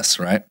I miss,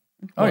 right?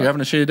 Oh, you're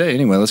having a shitty day.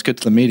 Anyway, let's get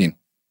to the meeting.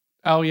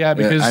 Oh yeah,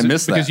 because I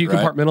miss because that, you right?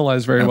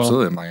 compartmentalize very well.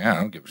 Absolutely. I'm like, I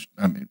don't give a shit.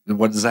 I mean,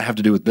 what does that have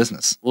to do with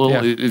business? Well,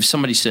 Yeah. if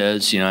somebody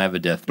says, I have a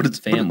death in the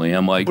family,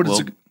 I'm like, But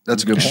well,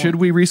 that's a good point. Should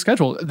we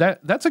reschedule?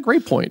 That's a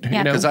great point.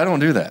 Yeah. Because I don't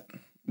do that.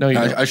 No, you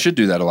don't. I should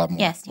do that a lot more.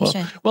 yes, you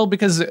should. Well,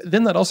 because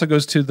then that also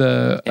goes to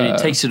the and it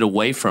takes it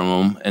away from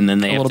them, and then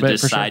they have little to bit,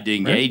 for decide sure. to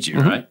engage you,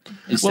 Right? right?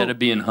 Instead Well- of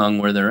being hung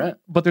where they're at.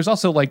 but there's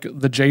also like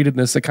the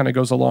jadedness that kind of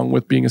goes along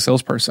with being a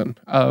salesperson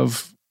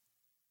of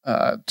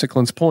to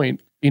Clint's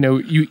point,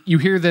 you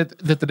hear that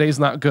the day's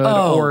not good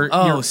or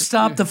you're-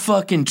 stop the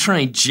fucking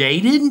train.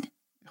 Jaded?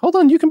 hold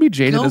on, you can be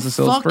jaded Go as a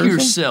fuck salesperson.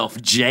 yourself.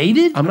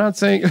 Jaded? I'm not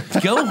saying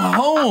Go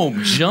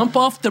home, jump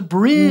off the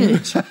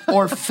bridge,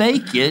 or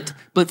fake it.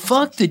 But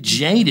fuck the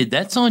jaded.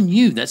 That's on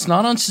you. That's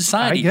not on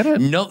society. I get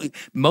it. No,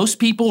 most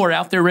people are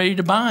out there ready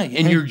to buy,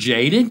 and you're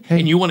jaded,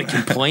 and you want to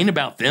complain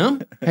about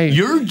them. Hey.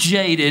 You're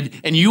jaded,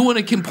 and you want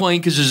to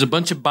complain because there's a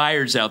bunch of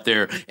buyers out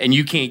there, and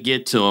you can't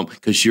get to them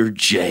because you're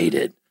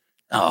jaded.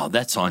 Oh,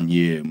 that's on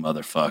you,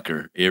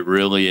 motherfucker. It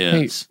really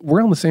hey, is.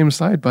 we're on the same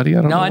side, buddy.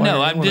 I don't No, know. I why know.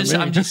 you're I'm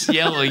yelling at me. just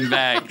yelling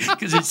back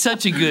because it's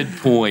such a good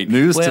point.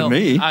 News to Well,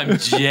 me. I'm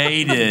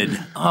jaded.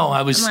 Oh,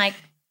 I was. I'm like,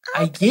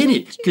 I get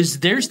it because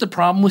there's the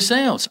problem with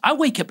sales. I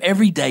wake up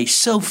every day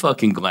so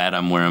fucking glad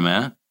I'm where I'm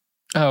at.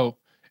 Oh,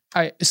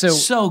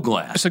 So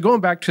glad. So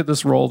going back to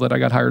this role that I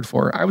got hired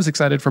for, I was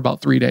excited for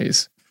about 3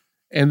 days.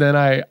 And then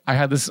I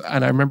had this,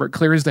 and I remember it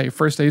clear as day.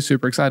 First day,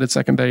 super excited.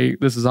 Second day,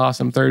 this is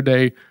awesome. Third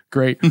day,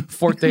 great.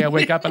 Fourth day, I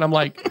wake up and I'm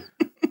like,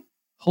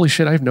 holy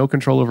shit, I have no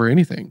control over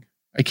anything.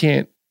 I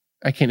can't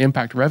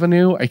impact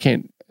revenue. I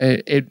can't,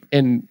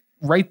 and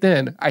right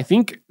then, I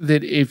think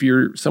that if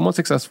you're somewhat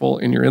successful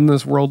and you're in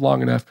this world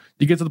long enough,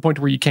 you get to the point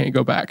where you can't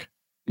go back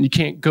and you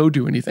can't go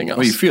do anything else.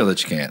 Well, you feel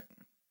that you can't.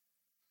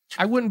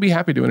 I wouldn't be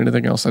happy doing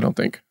anything else, I don't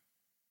think.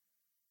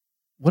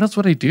 What else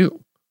would I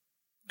do?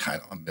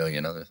 Kind of a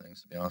million other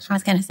things, to be honest I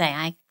with was going to say,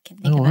 I can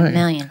think No of way. a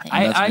million things.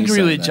 I That's me agree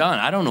saying with that. John.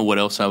 I don't know what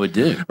else I would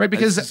do. Right,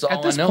 because This is all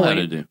at this I know how to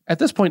point, do. at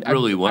this point,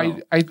 Really I, well.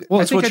 I Well,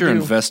 I it's think what I you're do-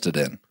 invested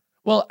in.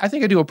 Well, I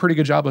think I do a pretty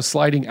good job of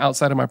sliding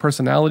outside of my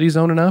personality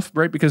zone enough,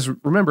 right? Because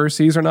remember,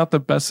 C's are not the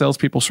best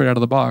salespeople straight out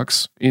of the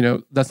box.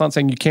 That's not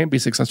saying you can't be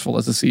successful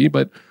as a C,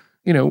 but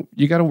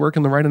you got to work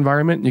in the right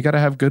environment and you got to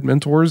have good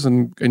mentors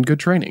and good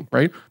training,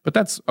 right? But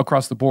that's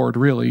across the board,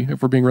 really,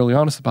 if we're being really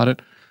honest about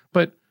it.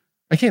 But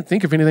I can't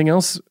think of anything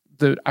else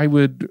that I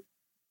would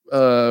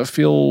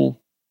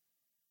feel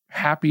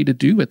happy to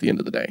do at the end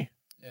of the day.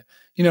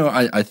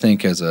 I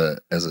think as a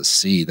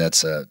C,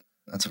 that's a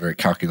very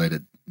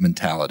calculated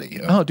mentality.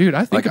 Oh, dude,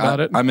 I think about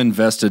it. I'm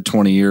invested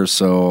 20 years,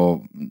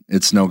 so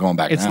it's no going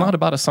back. It's now. not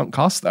about a sunk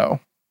cost, though.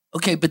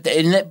 Okay, but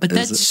Is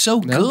that's it? so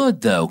No.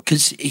 good though,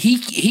 because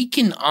he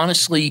can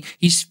honestly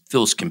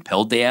feels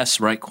compelled to ask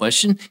the right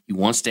question. He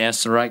wants to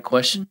ask the right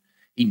question.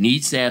 He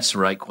needs to ask the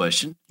right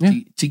question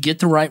to get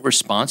the right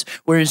response.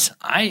 Whereas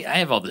I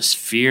have all this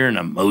fear and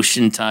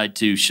emotion tied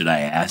to, should I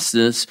ask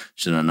this?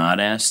 Should I not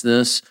ask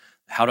this?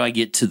 How do I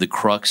get to the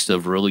crux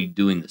of really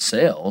doing the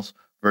sales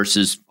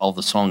versus all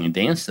the song and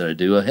dance that I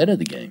do ahead of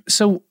the game?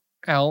 So,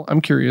 Al,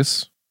 I'm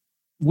curious.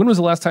 When was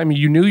the last time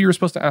you knew you were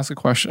supposed to ask a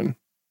question?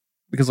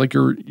 Because like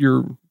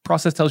your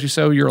process tells you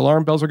so, your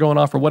alarm bells are going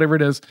off or whatever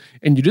it is,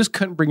 and you just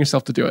couldn't bring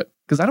yourself to do it.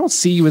 Because I don't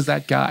see you as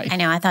that guy. I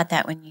know. I thought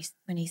that when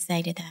you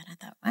stated that, I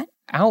thought, what?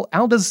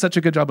 Al does such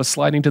a good job of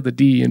sliding to the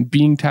D and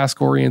being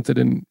task oriented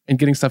and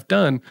getting stuff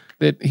done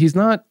that he's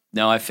not.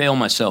 Now, I fail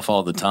myself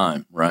all the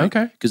time, right?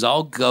 Okay. Because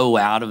I'll go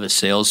out of a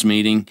sales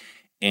meeting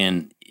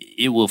and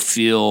it will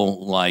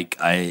feel like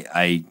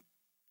I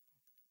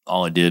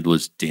all I did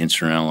was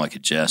dance around like a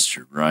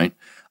jester, right?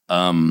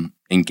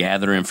 And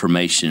gather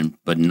information,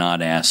 but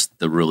not ask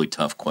the really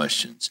tough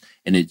questions.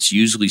 And it's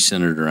usually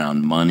centered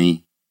around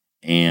money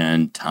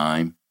and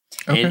time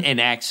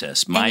and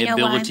access, my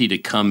ability to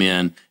come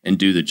in and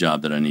do the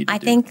job that I need to do. I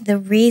think the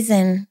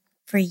reason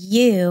for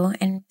you,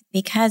 and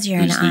because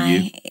you're an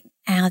I,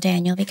 Al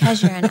Daniel,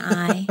 because you're an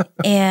I,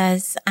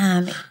 is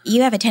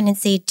you have a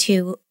tendency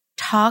to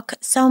talk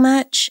so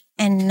much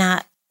and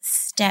not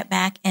step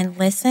back and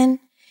listen.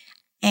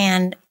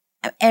 And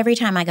every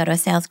time I go to a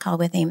sales call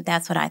with him,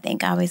 that's what I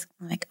think. I always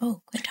like,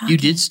 oh, quit talking. You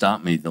did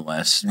stop me the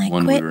last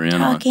one we were in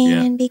on. on.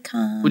 Yeah. And be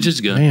calm. Which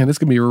is good. Man, it's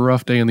going to be a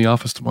rough day in the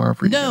office tomorrow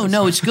for you guys.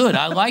 No, it's good.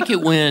 I like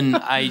it when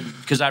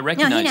because I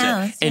recognize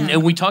knows, that.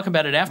 And we talk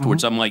about it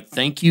afterwards. I'm like,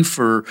 thank you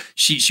for,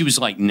 she was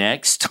like,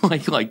 next,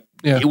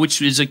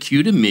 which is a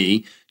cue to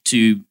me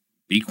to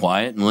be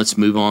quiet and let's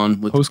move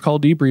on. With Post-call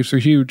debriefs are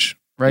huge.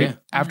 Right. Yeah.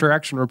 After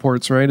action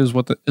reports, right, is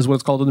what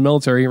it's called in the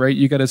military, right?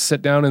 You got to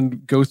sit down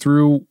and go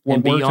through what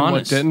And be worked and what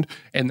honest. didn't.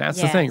 And that's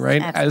the Yes, thing,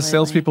 right? absolutely. As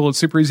salespeople, it's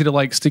super easy to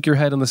like stick your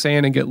head in the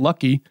sand and get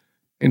lucky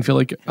and feel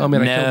like, oh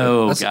man, I killed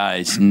No, it.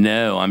 guys,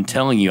 no. I'm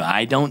telling you,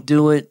 I don't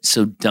do it,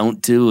 so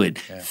don't do it.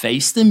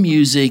 Face the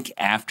music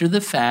after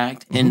the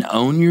fact and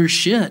own your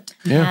shit.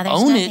 Yeah,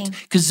 there's Own nothing. it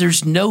because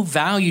there's no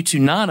value to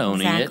not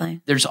owning Exactly.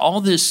 it. There's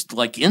all this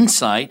like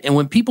insight, and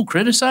when people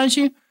criticize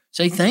you,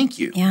 say thank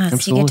you. Yes,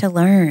 Absolutely. you get to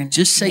learn.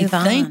 Just say Move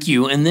on. thank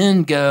you, and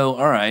then go.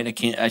 All right,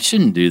 I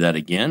shouldn't do that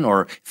again.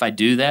 Or if I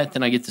do that,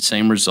 then I get the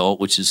same result,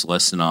 which is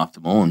less than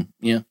optimal. And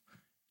yeah,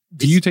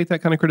 Do you take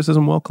that kind of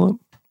criticism well, Clint?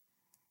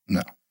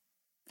 No.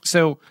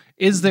 So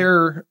is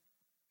there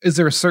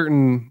a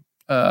certain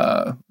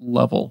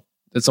level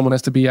that someone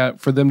has to be at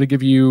for them to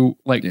give you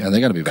like, Yeah,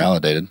 they got to be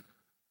validated.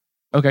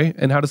 okay,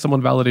 and how does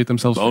someone validate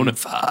themselves for you? bona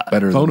fide.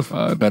 Bona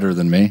fide. Better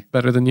than me.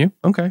 Better than you?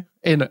 Okay.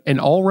 In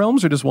all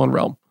realms or just one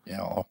realm?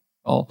 Yeah.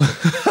 All.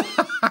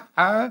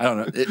 I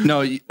don't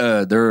know.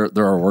 There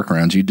are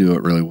workarounds. You do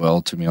it really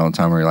well to me all the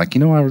time. Where you're like,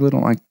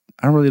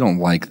 I really don't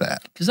like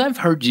that. Because I've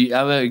heard you.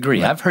 I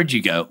agree. Right. I've heard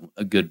you go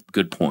a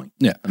good point.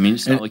 Yeah. I mean,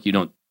 it's not And- like you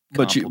don't.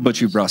 But you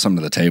compliment brought something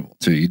to the table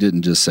too. You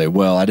didn't just say,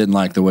 "Well, I didn't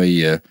like the way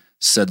you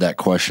said that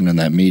question in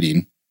that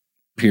meeting."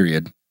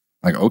 Period.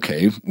 Like,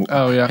 okay,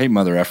 Oh yeah. hey,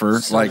 mother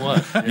effer, So like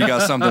what? you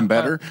got something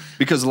better?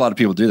 Because a lot of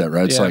people do that,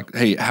 right? It's Yeah. like,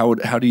 hey, how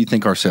do you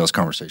think our sales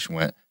conversation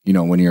went?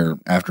 When you're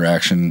after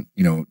action,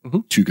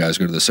 Mhm. two guys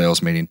go to the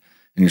sales meeting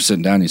and you're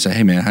sitting down and you say,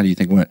 hey man, how do you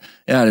think it went?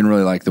 Yeah, I didn't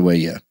really like the way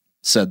you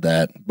said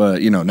that,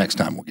 but next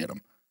time we'll get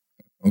them.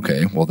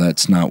 Okay, well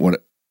that's not what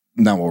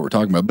we're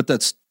talking about, but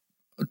that's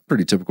a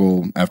pretty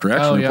typical after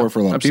action Oh, yeah. report for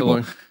a lot of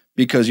Absolutely. people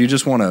because you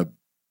just want to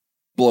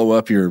blow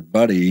up your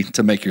buddy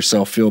to make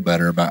yourself feel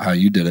better about how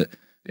you did it.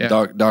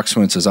 Yeah. Doc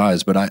squints his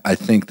eyes, but I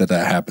think that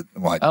happened.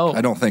 Well, Oh. I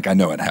don't think I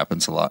know it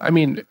happens a lot. I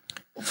mean,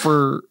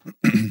 for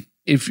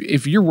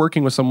if you're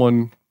working with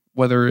someone,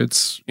 whether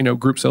it's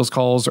group sales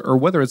calls or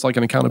whether it's like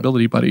an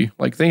accountability buddy,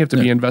 like they have to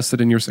be invested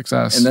in your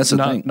success, And that's the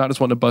not thing. not just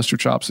wanting to bust your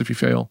chops if you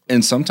fail.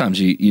 And sometimes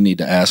you need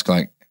to ask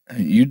like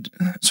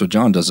so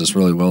John does this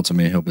really well to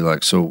me. He'll be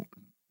like, so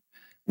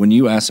when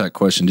you asked that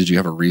question, did you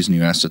have a reason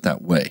you asked it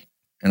that way?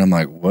 And I'm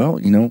like, well,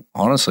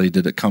 honestly,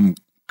 did it come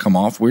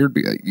off weird?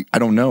 I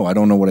don't know. I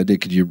don't know what I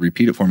did. Could you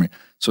repeat it for me?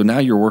 So now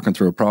you're working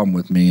through a problem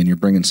with me and you're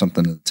bringing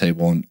something to the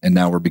table and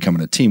now we're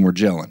becoming a team. We're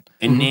gelling.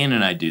 And Nan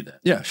and I do that.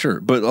 Yeah,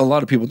 sure. But a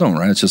lot of people don't,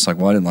 right? It's just like,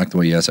 well, I didn't like the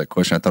way you asked that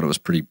question. I thought it was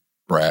pretty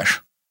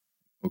brash.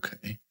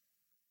 Okay.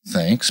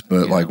 Thanks.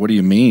 But Yeah. like, what do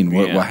you mean?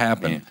 Yeah, What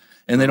happened? yeah.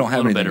 And they don't A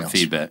have little anything better else.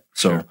 feedback.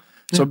 So,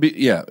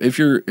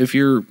 if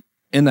you're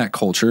in that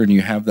culture and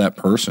you have that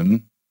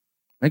person,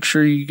 make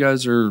sure you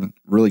guys are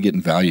really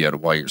getting value out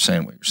of why you're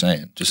saying what you're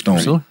saying. Just don't.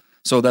 Absolutely.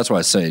 So that's why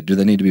I say, do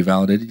they need to be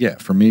validated? Yeah,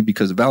 for me,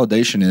 because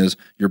validation is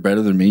you're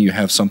better than me. You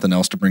have something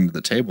else to bring to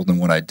the table than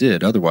what I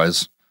did.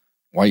 Otherwise,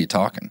 why are you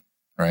talking?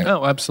 Right?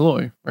 Oh,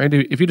 absolutely. Right.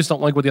 If you just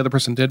don't like what the other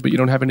person did, but you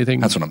don't have anything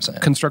That's what I'm saying.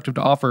 constructive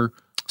to offer,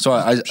 So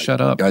I shut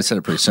up. I said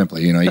it pretty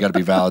simply. You got to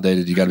be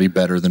validated. You got to be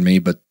better than me.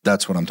 But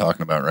that's what I'm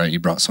talking about, right? You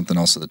brought something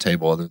else to the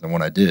table other than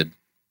what I did.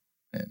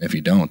 And if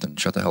you don't, then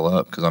shut the hell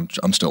up because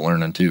I'm still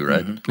learning too,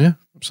 right? Mhm. Yeah,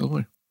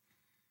 absolutely.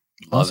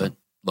 Love Awesome. it.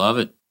 Love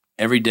it.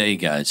 Every day,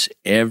 guys,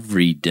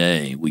 every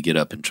day we get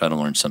up and try to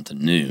learn something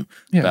new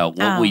Yeah. about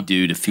what we Oh,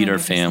 do to feed our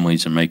 100%.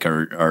 families and make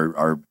our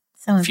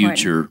So important.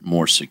 future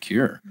more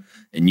secure.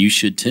 And you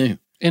should too.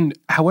 And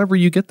however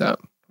you get that,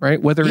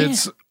 right? Whether Yeah.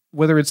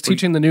 it's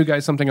teaching the new guy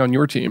something on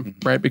your team,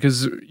 right?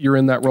 Because you're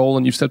in that role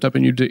and you've stepped up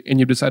and you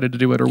decided to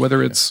do it, or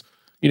whether it's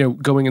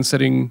going and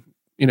sitting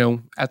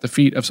at the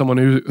feet of someone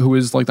who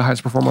is like the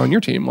highest performer on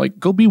your team. Like,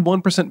 go be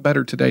 1%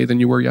 better today than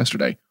you were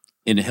yesterday.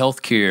 In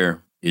healthcare,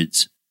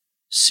 it's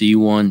see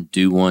one,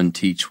 do one,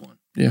 teach one.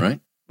 Yeah. Right?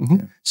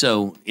 Mhm.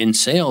 So in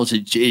sales,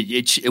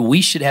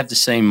 we should have the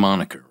same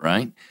moniker,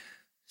 right?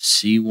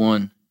 See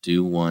one,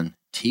 do one,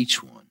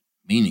 teach one.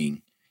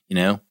 Meaning,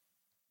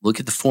 look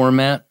at the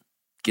format,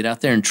 get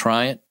out there and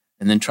try it,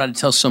 and then try to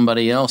tell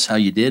somebody else how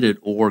you did it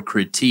or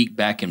critique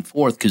back and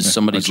forth because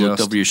somebody's looked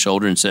adjust. over your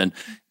shoulder and said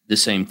the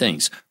same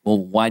things. Well,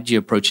 why'd you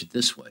approach it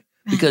this way?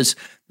 Because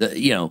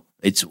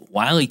it's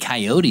Wile E.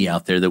 Coyote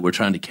out there that we're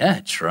trying to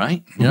catch,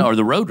 right? You know, or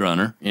the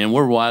Roadrunner, and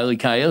we're Wile E.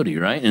 Coyote,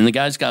 right? And the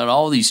guy's got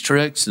all these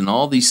tricks and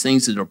all these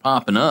things that are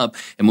popping up,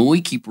 and when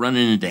we keep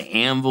running into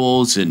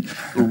anvils and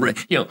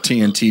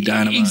TNT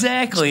dynamite,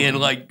 exactly, and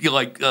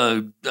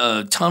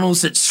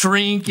tunnels that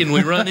shrink, and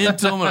we run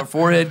into them, and our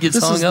forehead gets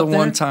this hung is up the there.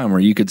 one time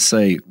where you could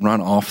say "run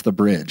off the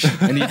bridge,"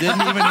 and you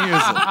didn't even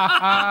use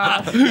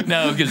it.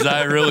 No, because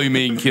I really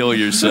mean kill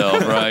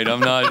yourself, right? I'm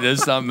not.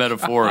 That's not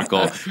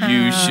metaphorical.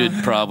 You should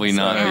probably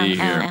not be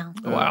here.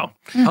 Wow.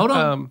 Hold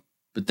on.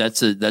 But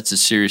that's a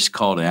serious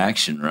call to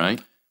action,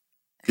 right?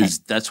 Because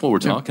that's what we're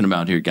talking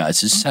about here,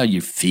 guys. This is how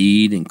you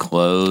feed and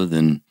clothe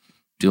and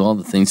do all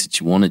the things that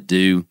you want to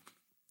do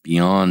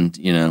beyond,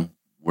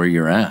 where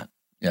you're at.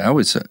 Yeah, I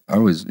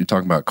always you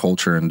talk about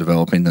culture and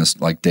developing this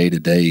like day to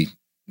day.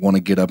 Want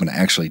to get up and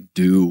actually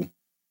do.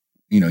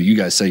 You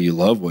guys say you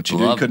love what you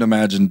do. Couldn't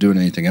imagine doing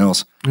anything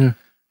else. Yeah.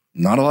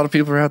 Not a lot of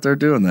people are out there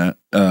doing that.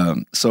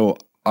 So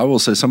I will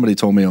say, somebody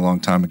told me a long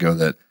time ago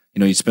that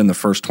you spend the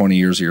first 20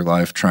 years of your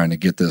life trying to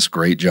get this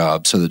great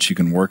job so that you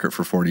can work it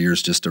for 40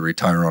 years just to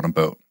retire on a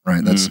boat,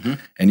 right?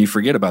 And you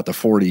forget about the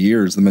 40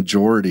 years, the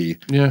majority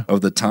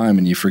of the time,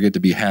 and you forget to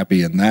be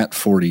happy in that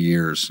 40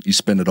 years. You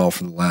spend it all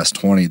for the last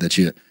 20 that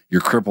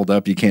you're crippled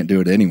up. You can't do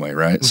it anyway,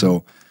 right?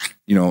 So,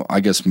 I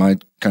guess my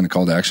kind of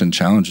call to action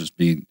challenge is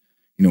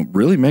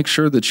really make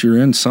sure that you're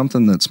in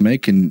something that's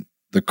making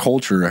the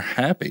culture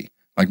happy.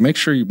 Like, make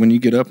sure when you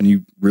get up and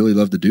you really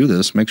love to do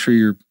this, make sure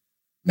you're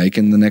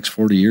making the next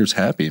 40 years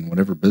happy in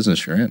whatever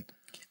business you're in.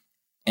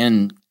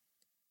 And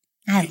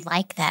I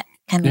like that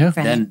coming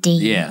from D.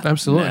 Yeah,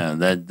 absolutely. Yeah,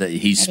 that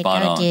he's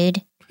spot on.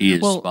 Dude. He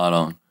is spot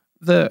on.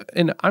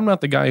 And I'm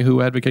not the guy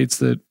who advocates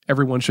that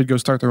everyone should go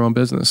start their own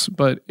business,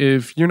 but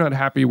if you're not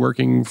happy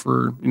working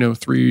for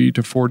 3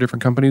 to 4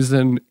 different companies,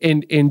 then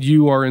and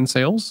you are in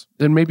sales,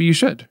 then maybe you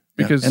should.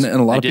 Because and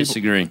a lot of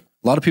disagree.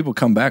 A lot of people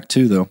come back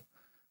too, though.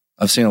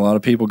 I've seen a lot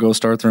of people go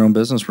start their own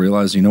business,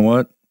 realize, you know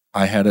what,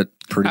 I had it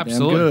pretty damn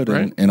good,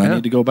 right? and I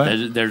need to go back.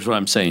 There's what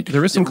I'm saying.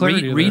 There is some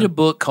clarity. Read a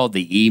book called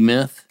The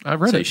E-Myth. I've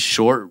read it. It's a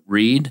short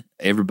read.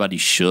 Everybody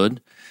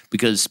should,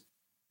 because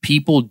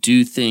people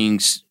do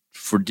things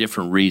for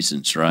different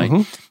reasons, right?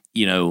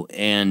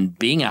 And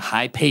being a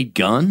high-paid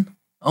gun,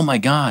 oh my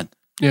God.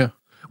 Yeah.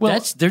 Well,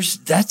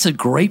 that's a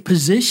great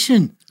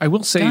position. I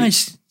will say,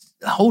 guys,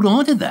 hold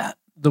on to that.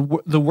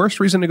 The worst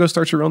reason to go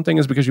start your own thing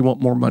is because you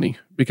want more money.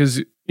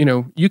 Because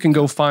you can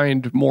go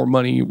find more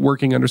money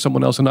working under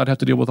someone else and not have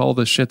to deal with all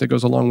the shit that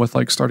goes along with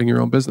like starting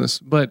your own business.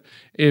 But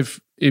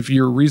if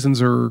your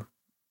reasons are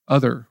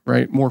other,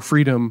 right, more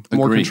freedom,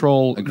 more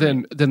control,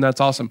 then that's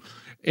awesome.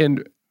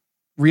 And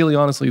really,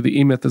 honestly, The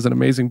E-Myth is an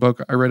amazing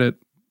book. I read it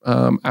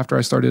after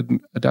I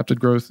started Adapted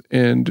Growth,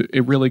 and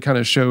it really kind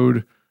of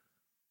showed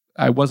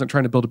I wasn't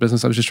trying to build a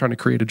business. I was just trying to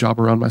create a job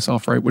around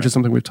myself, right? Which is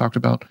something we've talked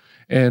about.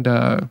 And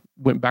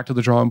went back to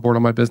the drawing board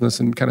on my business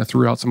and kind of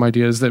threw out some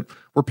ideas that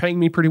were paying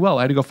me pretty well.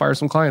 I had to go fire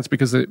some clients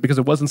because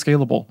it wasn't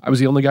scalable. I was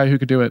the only guy who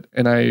could do it.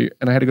 And I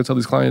had to go tell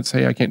these clients,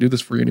 hey, I can't do this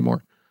for you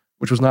anymore,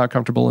 which was not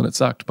comfortable and it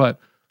sucked. But,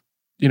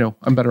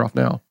 I'm better off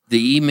now.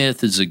 The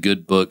E-Myth is a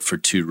good book for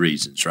 2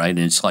 reasons, right? And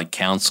it's like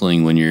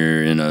counseling when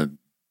you're in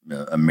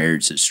a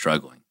marriage that's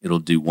struggling. It'll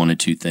do one of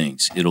 2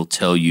 things. It'll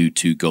tell you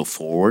to go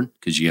forward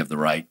because you have the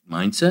right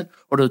mindset,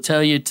 or it'll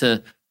tell you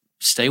to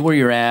stay where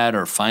you're at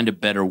or find a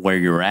better where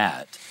you're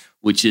at,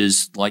 which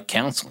is like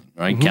counseling,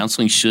 right? Mm-hmm.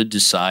 Counseling should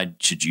decide,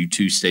 should you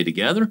 2 stay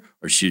together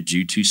or should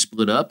you 2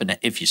 split up? And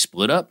if you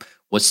split up,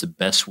 what's the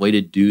best way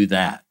to do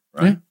that,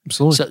 right? Yeah,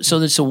 absolutely.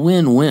 So it's a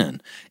win-win.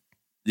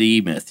 The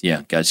E-Myth,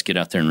 guys, get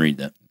out there and read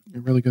that.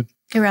 You're really good.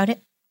 Who wrote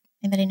it?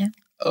 Anybody know?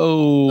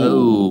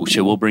 Oh,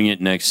 shit, we'll bring it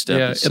next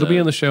episode. It'll be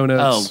in the show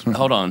notes. Oh,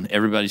 hold on.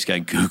 Everybody's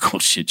got Google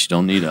shit. You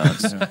don't need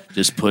us.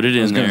 Just put it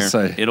in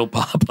there. It'll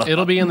pop up.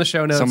 It'll be in the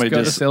show notes. Somebody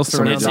Go to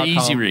salesstory.com. It's an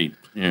easy read.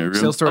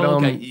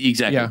 Salesstory.com. Okay,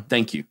 exactly. Yeah.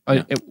 Thank you.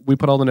 We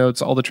put all the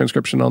notes, all the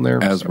transcription on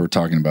there. As we're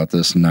talking about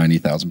this,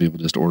 90,000 people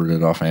just ordered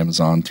it off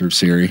Amazon through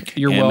Siri.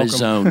 You're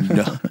Amazon,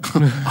 welcome.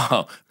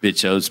 Oh,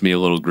 bitch owes me a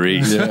little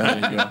grease.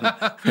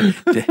 Yeah.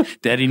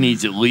 Daddy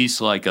needs at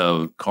least like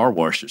a car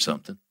wash or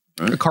something.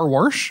 A car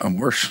wash?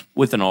 Worse.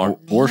 With an R.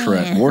 Worse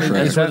rat. Worse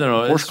rat. That's with an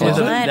R. Washcloth.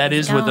 That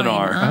is with an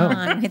R.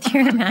 On with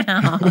your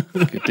mouth.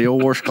 Get the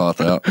old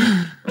washcloth out.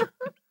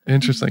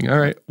 Interesting. All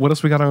right. What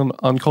else we got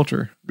on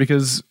culture?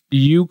 Because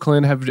you,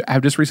 Clint,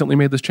 have just recently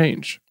made this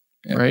change,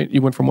 right?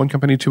 You went from one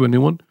company to a new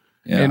one.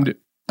 Yeah. And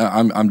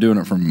I'm doing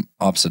it from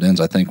opposite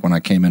ends. I think when I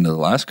came into the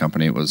last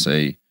company, it was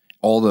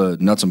all the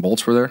nuts and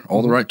bolts were there.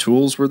 All the right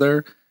tools were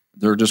there.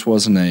 There just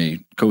wasn't a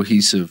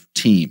cohesive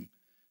team.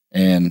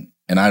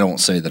 And I don't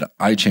say that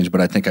I changed,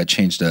 but I think I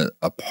changed a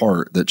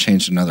part that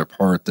changed another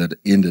part that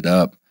ended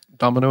up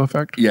domino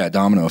effect. Yeah,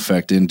 domino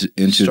effect into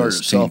this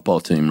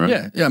softball team,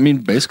 right? Yeah. I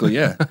mean, basically,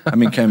 yeah. I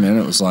mean, came in,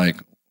 it was like,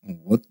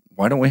 what?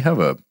 Why don't we have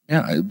one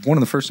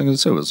of the first things I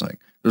said was like,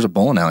 there's a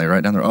bowling alley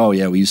right down there. Oh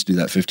yeah, we used to do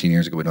that 15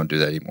 years ago. We don't do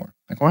that anymore.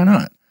 Like, why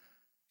not?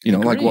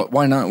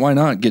 Why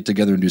not get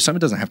together and do something?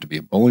 It doesn't have to be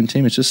a bowling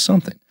team. It's just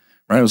something,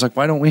 right? It was like,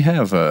 why don't we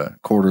have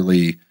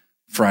quarterly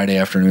Friday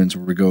afternoons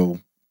where we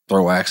go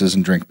throw axes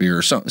and drink beer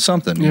or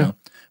something, you know.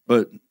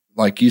 But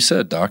like you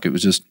said, Doc, it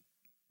was just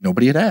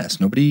nobody had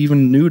asked. Nobody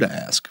even knew to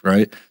ask,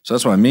 right? So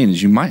that's what I mean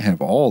is you might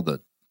have all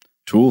the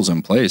tools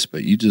in place,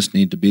 but you just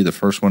need to be the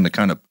first one to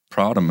kind of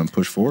prod them and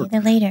push forward.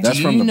 The leader. That's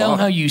Do from you the know bottom.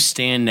 how you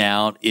stand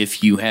out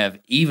if you have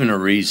even a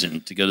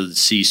reason to go to the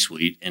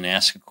C-suite and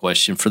ask a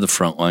question for the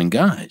frontline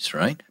guys,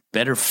 right?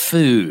 Better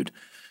food,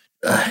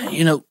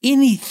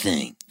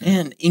 anything.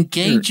 And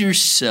engage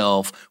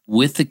yourself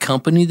with the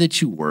company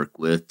that you work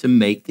with to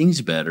make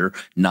things better,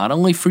 not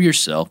only for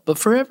yourself, but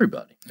for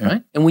everybody,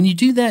 right? And when you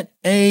do that,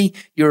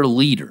 you're a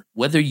leader.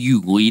 Whether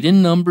you lead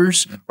in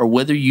numbers or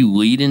whether you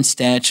lead in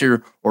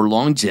stature or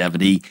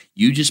longevity,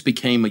 you just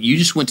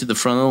went to the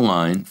front of the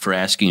line for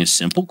asking a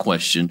simple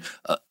question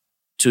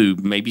to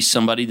maybe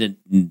somebody that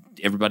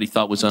everybody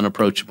thought was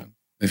unapproachable.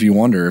 If you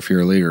wonder if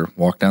you're a leader,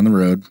 walk down the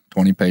road,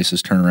 20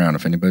 paces, turn around.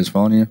 If anybody's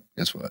following you,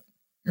 guess what?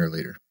 You're a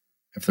leader.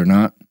 If they're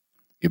not,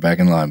 get back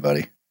in line,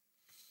 buddy. I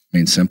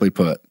mean, simply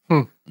put.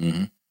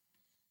 Mm-hmm.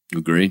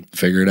 Agreed.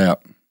 Figure it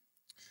out.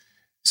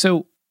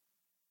 So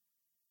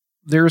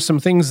there are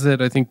some things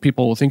that I think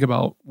people will think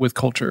about with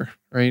culture,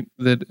 right?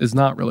 That is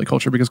not really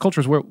culture, because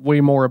culture is way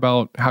more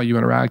about how you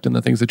interact and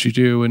the things that you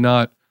do, and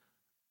not,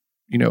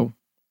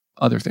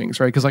 other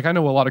things, right? Because I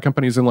know a lot of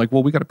companies and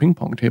well, we got a ping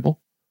pong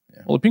table.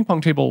 Yeah. Well, a ping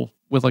pong table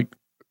with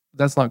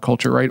that's not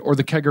culture, right? Or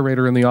the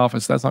kegerator in the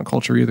office, that's not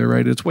culture either,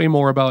 right? It's way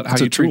more about how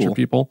you treat your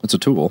people. It's a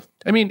tool.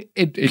 I mean,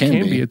 it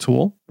can be a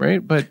tool,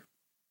 right? But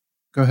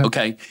go ahead.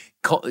 Okay.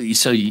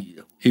 So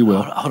he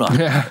will. Hold on.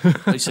 Yeah.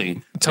 Let's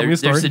see. Tell me a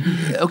story.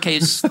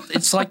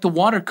 It's like the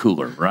water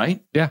cooler,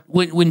 right? Yeah.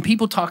 When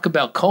people talk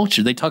about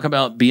culture, they talk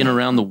about being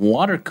around the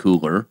water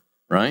cooler,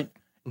 right?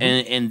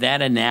 Mm-hmm. And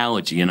that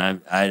analogy, and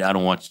I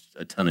don't watch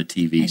a ton of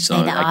TV, so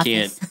I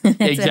can't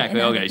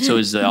exactly. Okay, so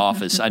it's The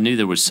Office. I knew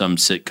there was some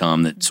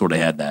sitcom that sort of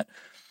had that.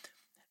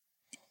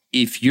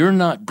 If you're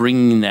not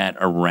bringing that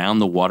around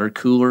the water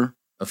cooler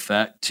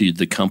effect to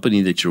the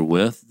company that you're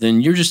with,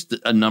 then you're just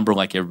a number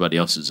like everybody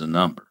else is a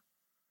number.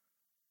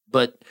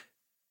 But,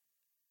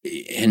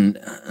 and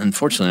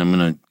unfortunately, I'm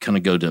going to kind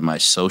of go to my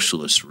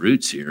socialist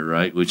roots here,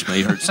 right? Which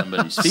may hurt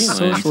somebody's feelings.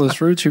 Socialist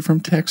roots, you're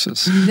from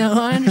Texas. No,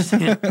 I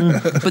understand.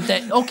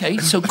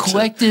 But so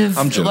collective,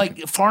 like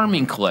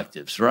farming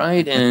collectives,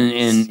 right?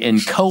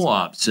 And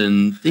co-ops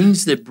and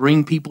things that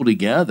bring people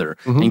together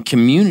and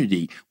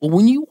community. Well,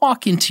 when you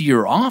walk into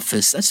your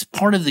office, that's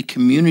part of the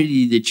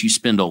community that you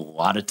spend a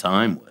lot of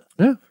time with.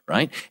 Yeah.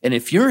 Right. And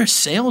if you're a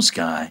sales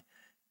guy,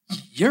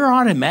 you're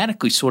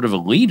automatically sort of a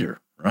leader,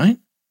 right?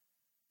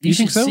 You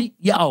think so?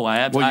 Yeah. Oh,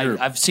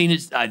 I've seen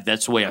it.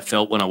 That's the way I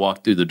felt when I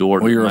walked through the door.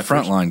 Well, you're a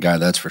frontline guy,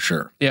 that's for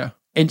sure. Yeah.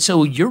 And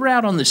so you're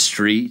out on the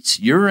streets,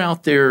 you're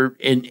out there,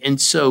 and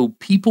so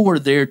people are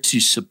there to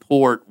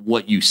support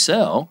what you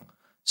sell.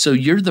 So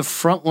you're the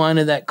front line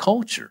of that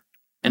culture.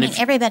 And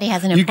everybody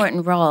has an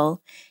important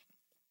role.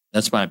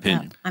 That's my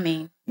opinion.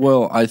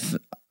 Well,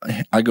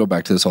 I go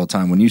back to this all the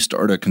time. When you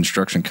start a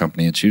construction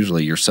company, it's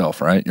usually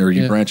yourself, right? Or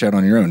you branch out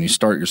on your own. You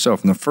start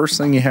yourself. And the first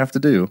thing you have to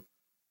do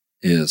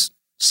is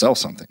sell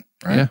something,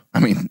 right? Yeah. I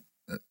mean,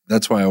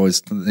 that's why I always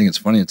think it's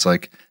funny. It's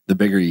like the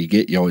bigger you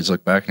get, you always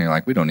look back and you're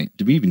like,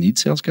 do we even need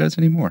sales guys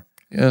anymore?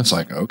 Yeah. It's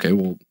like, okay,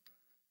 well,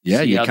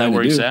 yeah, you kind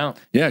of do. Out.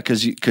 Yeah,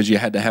 because you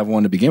had to have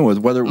one to begin with,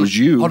 whether it was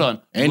you. Hold on.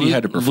 And you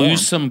had to perform.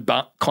 Lose some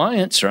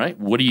clients, right?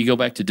 What do you go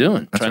back to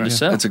doing? Trying to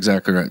sell. That's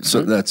exactly right.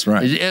 So that's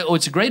right.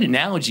 It's a great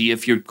analogy.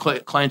 If your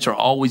clients are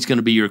always going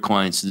to be your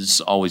clients, this is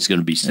always going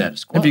to be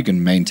status quo. If you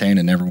can maintain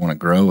and never want to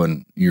grow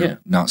and you're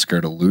not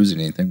scared of losing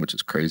anything, which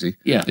is crazy.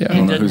 Yeah. I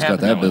don't know who's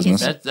got that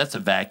business. That's a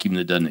vacuum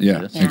that doesn't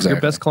exist. Yeah, exactly.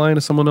 Your best client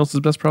is someone else's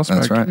best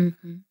prospect. That's right.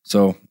 Mm-hmm.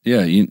 So,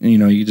 yeah,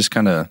 you just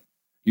kind of,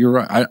 you're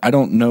right. I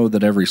don't know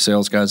that every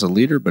sales guy's a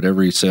leader, but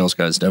every sales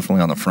guy's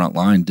definitely on the front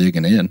line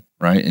digging in,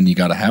 right? And you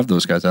got to have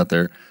those guys out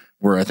there.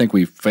 Where I think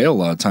we fail a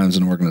lot of times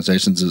in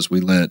organizations is we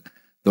let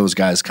those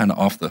guys kind of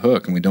off the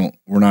hook, and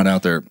we're not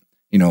out there,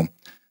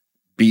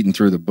 beating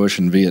through the bush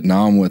in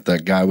Vietnam with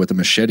that guy with the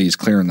machetes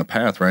clearing the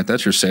path, right?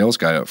 That's your sales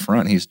guy up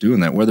front. He's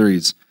doing that. Whether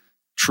he's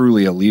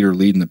truly a leader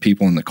leading the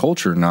people in the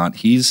culture or not,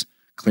 he's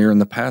clearing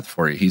the path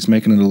for you. He's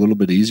making it a little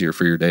bit easier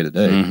for your day to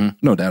day.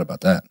 No doubt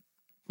about that.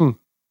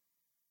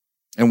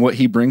 And what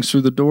he brings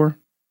through the door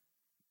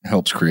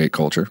helps create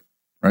culture,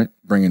 right?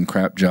 Bringing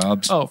crap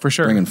jobs. Oh, for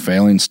sure. Bringing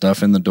failing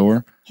stuff in the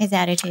door. His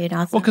attitude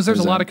also. Well, because there's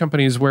a lot of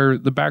companies where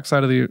the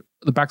backside of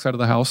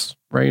the house,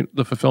 right?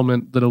 The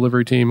fulfillment, the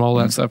delivery team, all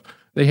that stuff,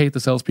 they hate the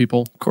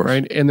salespeople, of course,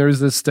 right? And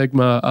there's this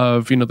stigma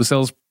of, the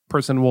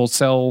salesperson will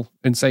sell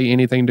and say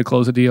anything to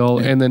close a deal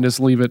and then just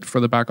leave it for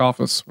the back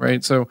office,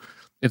 right? So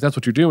if that's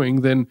what you're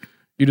doing, then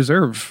you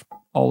deserve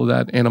all of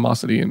that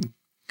animosity.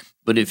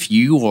 But if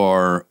you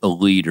are a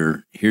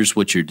leader, here's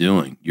what you're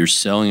doing. You're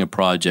selling a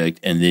project,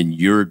 and then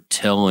you're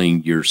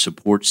telling your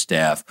support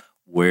staff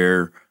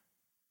where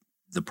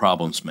the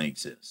problems may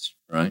exist,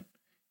 right?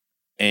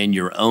 And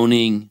you're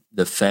owning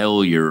the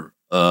failure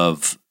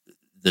of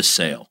the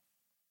sale.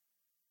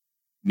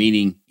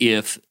 Meaning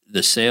if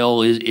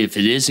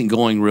it isn't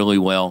going really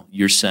well,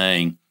 you're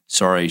saying,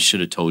 sorry, I should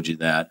have told you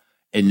that.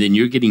 and then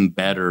you're getting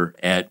better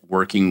at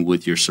working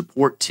with your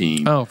support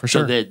team. Oh, for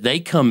sure. So that they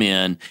come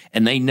in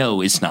and they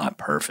know it's not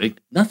perfect.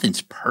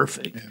 Nothing's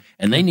perfect. Yeah.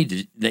 And they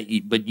need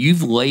to, but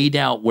you've laid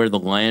out where the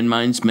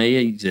landmines may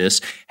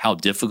exist, how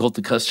difficult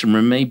the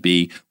customer may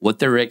be, what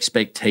their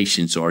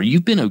expectations are.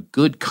 You've been a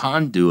good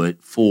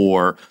conduit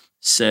for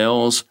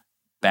sales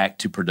back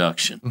to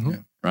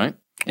production, right?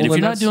 And if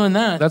you're not doing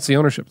that, that's the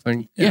ownership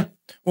thing. Yeah.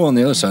 Well, and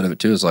the other side of it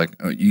too is like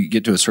you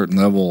get to a certain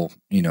level,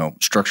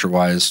 structure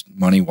wise,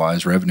 money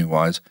wise, revenue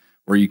wise,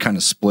 where you kind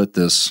of split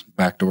this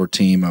backdoor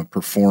team of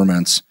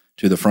performance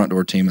to the front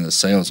door team of the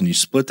sales, and you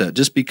split that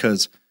just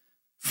because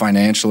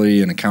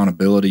financially and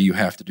accountability you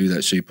have to do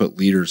that. So you put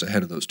leaders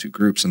ahead of those two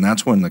groups, and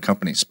that's when the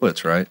company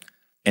splits, right?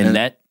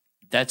 And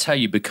that's how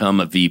you become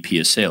a VP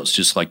of sales,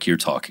 just like you're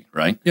talking,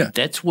 right? Yeah,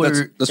 that's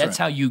that's right.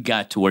 How you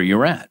got to where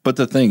you're at. But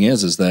the thing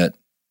is that.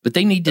 But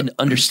they need to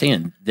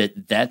understand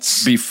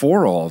that's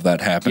before all of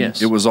that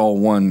happened. It was all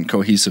one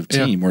cohesive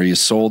team where you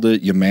sold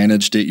it, you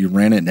managed it, you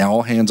ran it. Now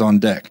all hands on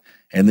deck,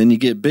 and then you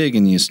get big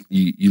and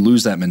you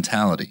lose that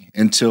mentality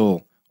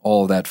until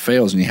all of that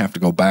fails, and you have to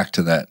go back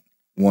to that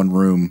one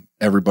room,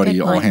 everybody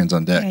all hands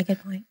on deck. Very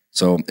good point.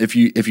 So if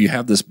you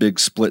have this big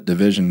split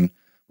division,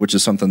 which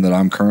is something that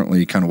I'm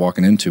currently kind of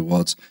walking into,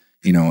 well, it's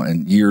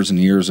and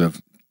years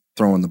of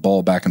throwing the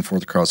ball back and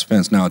forth across the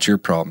fence. Now it's your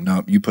problem.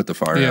 Now you put the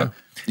fire out.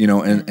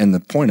 And the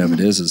point of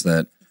it is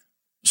that,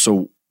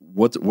 so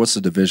what's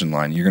the division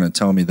line? You're going to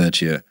tell me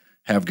that you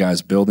have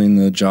guys building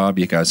the job,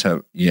 you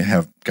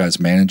have guys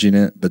managing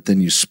it, but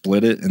then you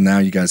split it, and now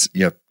you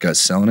have guys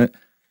selling it.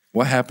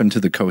 What happened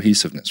to the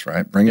cohesiveness,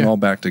 right? Bring it all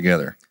back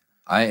together.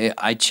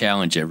 I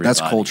challenge everybody.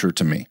 That's culture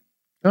to me.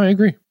 Oh, I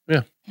agree.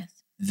 Yeah.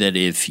 Yes. That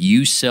if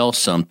you sell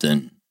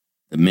something,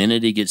 the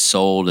minute it gets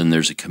sold and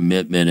there's a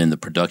commitment and the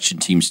production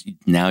teams,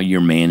 now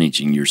you're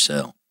managing your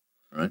sale,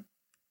 right?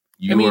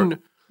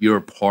 You're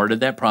a part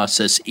of that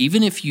process,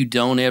 even if you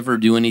don't ever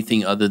do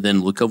anything other than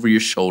look over your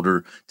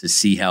shoulder to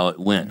see how it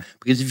went.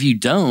 Because if you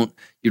don't,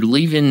 you're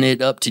leaving it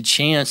up to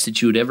chance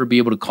that you would ever be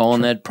able to call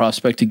on that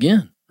prospect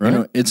again.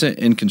 Right?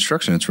 In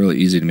construction, it's really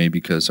easy to me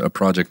because a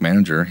project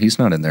manager, he's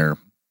not in there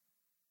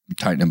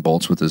tightening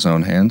bolts with his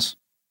own hands.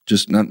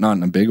 Just not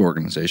in a big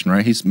organization,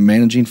 right? He's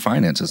managing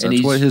finances.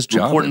 That's what his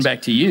job is. Reporting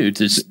back to you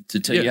to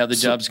tell you how the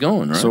job's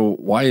going, right? So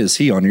why is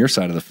he on your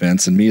side of the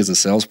fence and me as a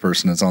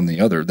salesperson is on the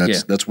other?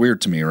 That's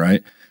weird to me,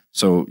 right?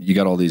 So you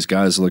got all these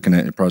guys looking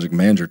at your project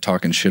manager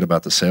talking shit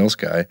about the sales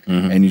guy,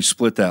 and you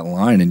split that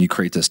line and you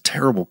create this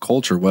terrible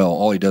culture. Well,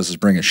 all he does is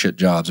bring us shit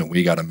jobs and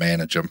we got to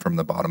manage them from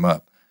the bottom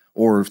up.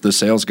 Or if the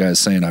sales guy is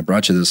saying, I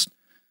brought you this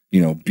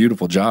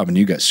beautiful job and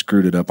you got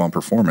screwed it up on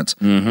performance.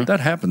 That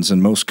happens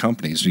in most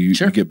companies. You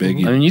get big.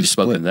 You've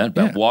spoken to that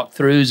about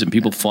walkthroughs and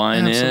people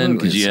flying in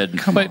because you had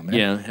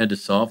had to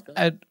solve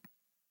that.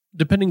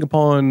 Depending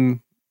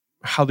upon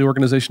how the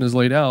organization is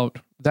laid out,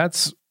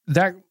 that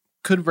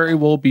could very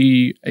well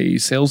be a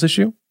sales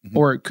issue,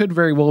 or it could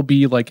very well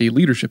be like a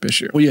leadership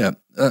issue. Well, yeah,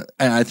 and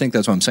I think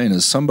that's what I'm saying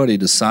is somebody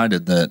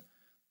decided that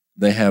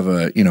they have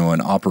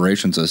an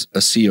operations, a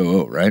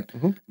COO, right?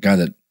 Guy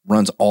that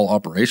runs all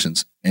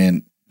operations,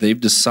 and they've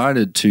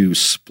decided to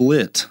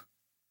split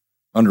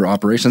under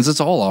operations. It's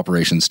all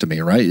operations to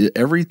me, right?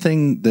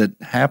 Everything that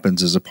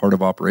happens is a part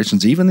of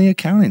operations, even the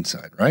accounting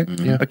side, right?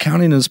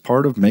 Accounting is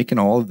part of making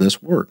all of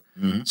this work.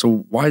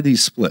 So why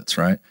these splits,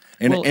 right?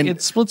 And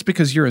it splits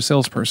because you're a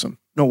salesperson.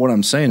 No, what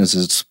I'm saying is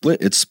it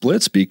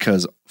splits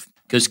because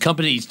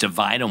companies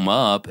divide them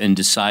up and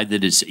decide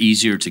that it's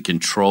easier to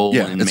control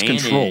and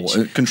manage.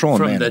 Control and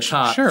from manage. The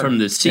top, from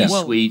the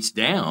C-suites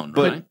down.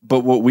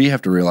 But what we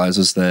have to realize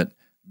is that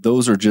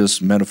those are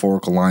just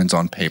metaphorical lines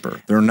on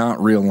paper. They're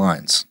not real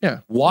lines. Yeah.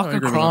 Walk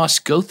across,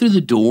 go through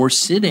the door,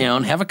 sit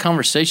down, have a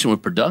conversation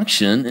with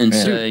production and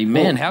say,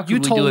 man, how can we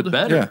do it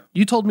better? Yeah.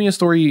 You told me a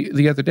story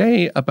the other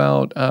day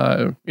about,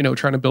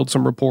 trying to build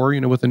some rapport,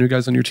 with the new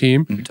guys on your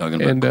team. You're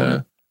talking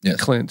about Clint.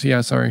 Clint.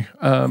 Yeah, sorry.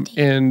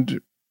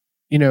 And,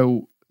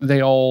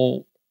 they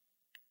all,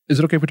 is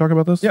it okay if we talk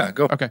about this? Yeah,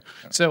 go. Okay.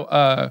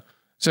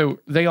 So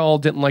they all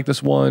didn't like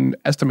this one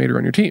estimator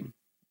on your team,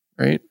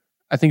 right?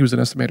 I think he was an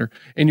estimator.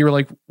 And you were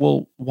like,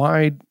 well,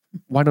 why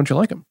don't you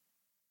like him?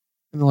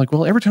 And they're like,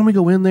 well, every time we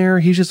go in there,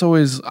 he's just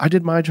always, I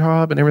did my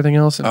job and everything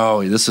else.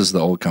 And, this is the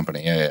old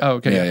company. Yeah. Oh,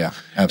 okay. Yeah.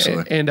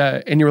 Absolutely.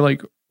 And you were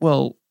like,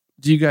 well,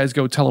 do you guys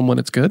go tell him when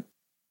it's good? And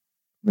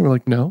they were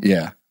like, no.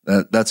 Yeah.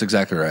 That's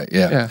exactly right.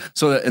 Yeah.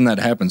 So that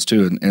happens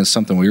too. And it's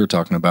something we were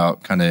talking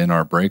about kind of in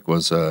our break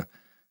was,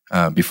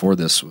 before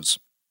this was,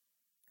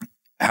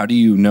 how do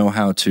you know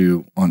how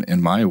to, in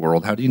my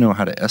world, how do you know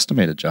how to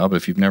estimate a job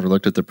if you've never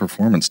looked at the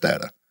performance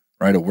data,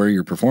 right? Of where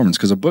your performance,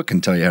 because a book can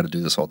tell you how to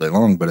do this all day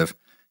long, but if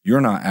you're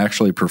not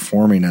actually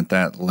performing at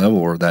that level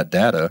or that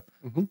data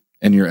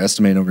and you're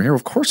estimating over here,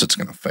 of course it's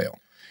going to fail.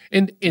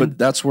 But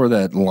that's where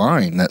that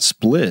line, that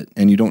split,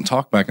 and you don't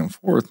talk back and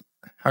forth,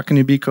 how can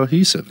you be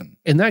cohesive?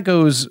 And that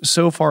goes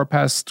so far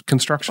past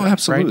construction. Oh,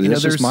 absolutely. Right?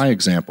 That's just my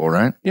example,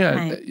 right?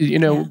 Yeah.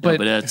 But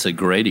that's a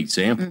great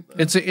example.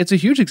 It's a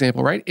huge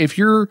example, right? If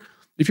you're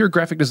a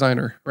graphic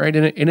designer, right,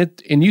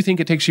 and you think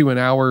it takes you an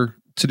hour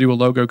to do a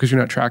logo because you're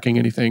not tracking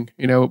anything,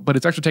 but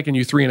it's actually taking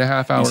you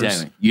 3.5 hours.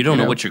 Exactly. You don't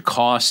know what your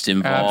cost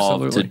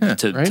involved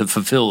Absolutely. to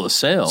fulfill a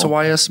sale. So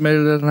why estimate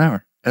it at an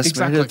hour?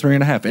 Estimate it at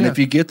 3.5. And if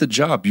you get the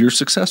job, you're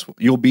successful.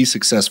 You'll be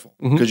successful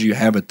because you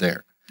have it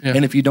there. Yeah.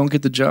 And if you don't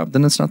get the job,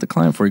 then it's not the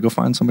client for you. Go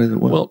find somebody that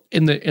will. Well,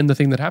 and the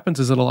thing that happens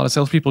is that a lot of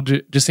salespeople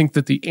just think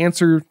that the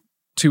answer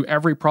to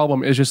every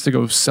problem is just to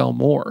go sell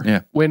more.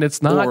 Yeah. When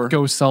it's not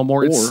go sell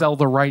more, it's sell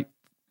the right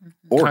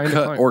kind of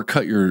client.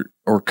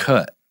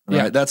 Cut. Right.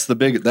 Yeah. That's the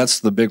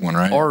big one,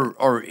 right?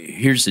 Or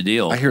here's the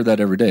deal. I hear that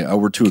every day. Oh,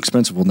 we're too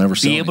expensive. We'll never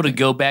sell. Be able to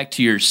go back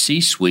to your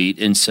C-suite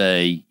and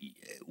say,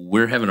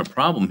 we're having a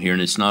problem here,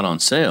 and it's not on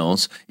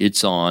sales.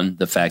 It's on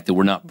the fact that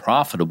we're not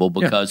profitable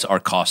because our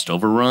cost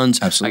overruns.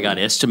 Absolutely. I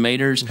got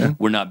estimators. Yeah.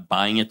 We're not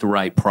buying at the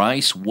right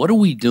price. What are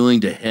we doing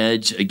to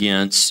hedge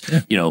against,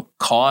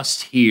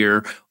 cost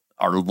here,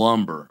 our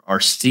lumber,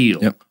 our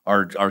steel,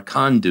 our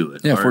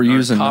conduit? Yeah, if we're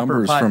using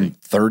numbers piping from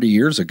 30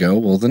 years ago,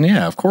 well, then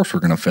of course we're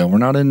going to fail. We're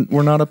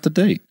not up to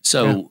date.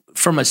 So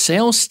from a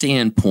sales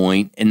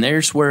standpoint, and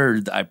there's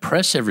where I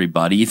press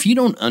everybody, if you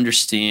don't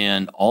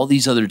understand all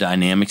these other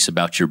dynamics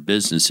about your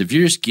business, if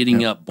you're just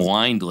getting up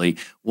blindly,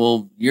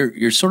 well,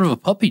 you're sort of a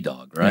puppy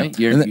dog, right?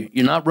 Yeah.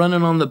 You're not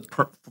running on the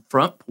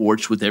front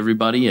porch with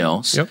everybody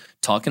else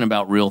talking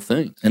about real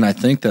things. And I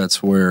think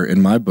that's where,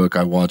 in my book,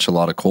 I watch a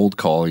lot of cold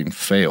calling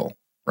fail.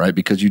 Right?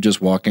 Because you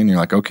just walk in, you're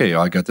like, okay,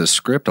 I got this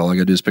script. All I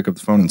got to do is pick up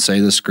the phone and say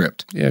the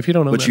script. Yeah, if you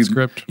don't know that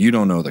script. You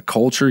don't know the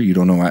culture. You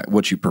don't know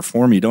what you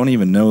perform. You don't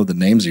even know the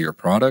names of your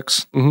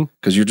products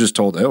because you're just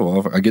told,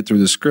 if I get through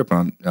this script,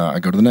 I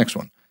go to the next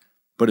one.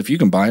 But if you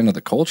can buy into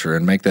the culture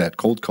and make that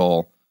cold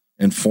call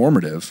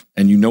informative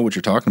and you know what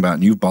you're talking about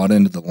and you've bought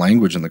into the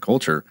language and the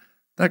culture,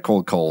 that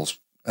cold call's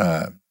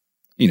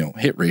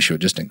hit ratio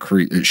just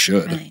increase. It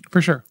should. Right.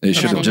 For sure. It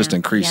should have just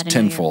increased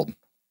tenfold.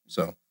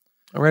 So,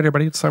 all right,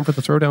 everybody, it's time for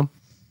the throwdown.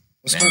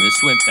 Man,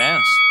 this went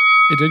fast.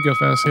 It did go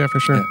fast, yeah, for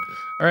sure. Yeah.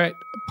 All right,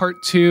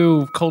 part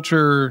 2,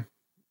 culture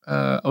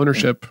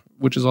ownership,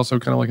 which is also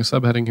kind of like a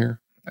subheading here.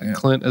 Yeah.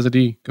 Clint, as a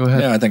D, go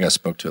ahead. Yeah, I think I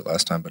spoke to it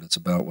last time, but it's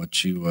about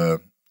what you,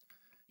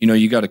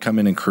 you got to come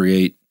in and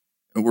create.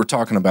 We're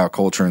talking about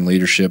culture and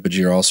leadership, but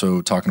you're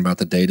also talking about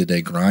the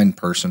day-to-day grind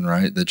person,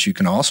 right? That you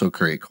can also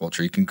create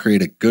culture. You can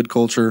create a good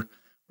culture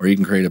or you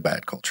can create a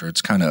bad culture.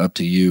 It's kind of up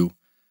to you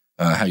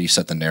how you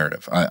set the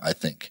narrative, I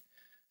think.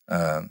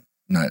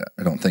 No,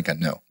 I don't think I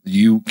know.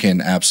 You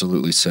can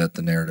absolutely set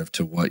the narrative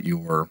to what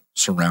your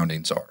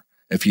surroundings are.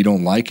 If you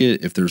don't like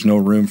it, if there's no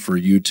room for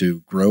you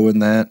to grow in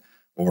that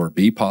or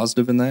be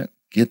positive in that,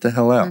 get the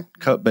hell out.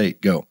 Cut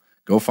bait, go.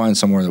 Go find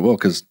somewhere that will,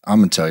 because I'm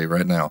going to tell you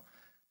right now,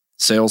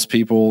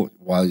 salespeople,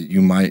 while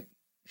you might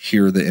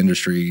hear the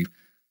industry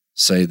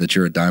say that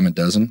you're a dime a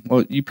dozen,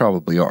 well, you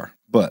probably are.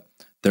 But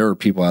there are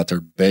people out there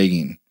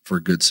begging for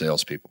good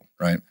salespeople,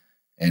 right?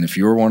 And if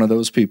you're one of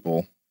those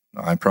people,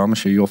 I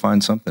promise you'll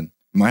find something.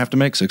 You might have to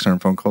make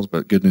 600 phone calls,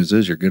 but good news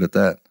is you're good at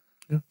that.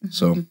 Yeah.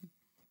 So,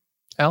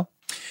 Al?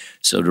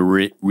 So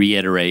to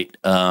reiterate,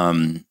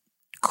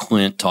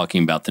 Clint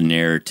talking about the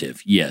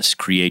narrative. Yes,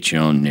 create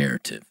your own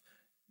narrative.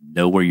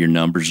 Know where your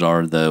numbers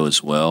are, though,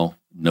 as well.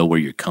 Know where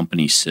your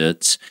company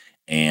sits.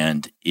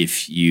 And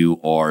if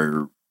you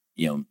are,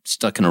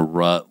 stuck in a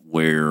rut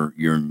where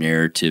your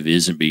narrative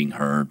isn't being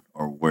heard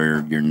or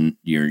where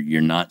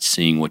you're not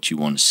seeing what you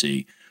want to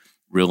see,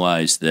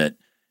 realize that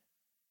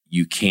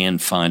you can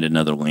find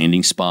another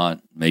landing spot.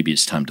 Maybe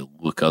it's time to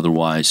look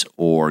otherwise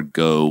or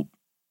go,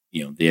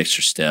 the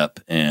extra step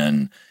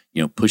and,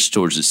 push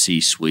towards the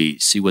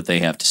C-suite, see what they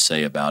have to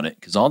say about it.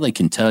 Because all they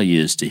can tell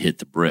you is to hit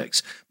the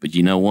bricks. But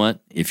you know what?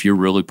 If you're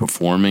really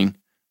performing,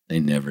 they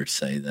never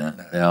say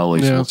that.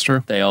 That's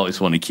true. They always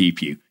want to keep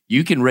you.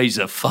 You can raise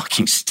a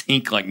fucking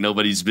stink like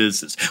nobody's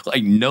business,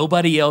 like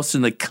nobody else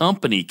in the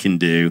company can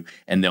do,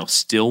 and they'll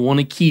still want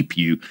to keep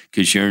you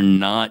because you're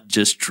not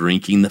just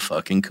drinking the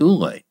fucking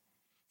Kool-Aid.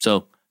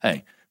 So,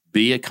 hey,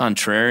 be a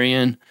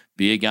contrarian,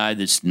 be a guy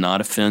that's not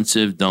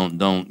offensive.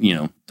 Don't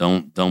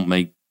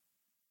make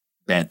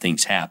bad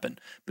things happen.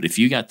 But if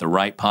you got the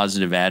right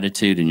positive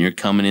attitude and you're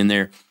coming in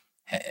there,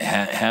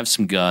 have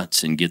some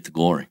guts and get the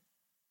glory.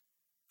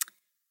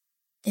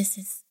 This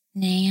is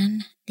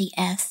Nan, the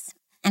S,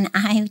 and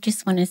I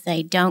just want to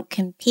say, don't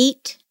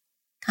compete,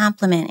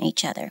 compliment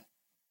each other.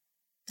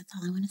 That's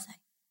all I want to say.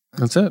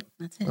 That's it.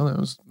 That's it. Well, that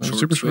was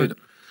super sweet.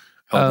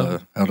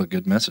 Held a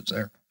good message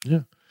there.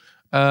 Yeah.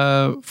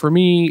 For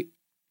me,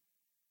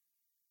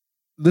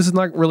 this is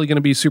not really going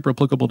to be super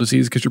applicable to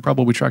C's because you're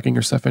probably tracking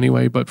your stuff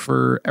anyway. But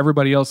for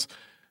everybody else,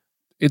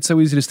 it's so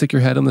easy to stick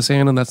your head in the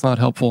sand, and that's not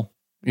helpful.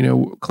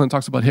 Clint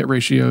talks about hit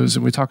ratios,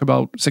 and we talk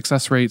about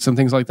success rates and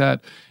things like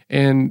that.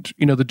 And,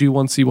 the do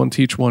one, see one,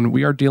 teach one.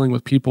 We are dealing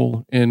with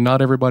people, and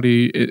not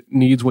everybody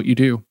needs what you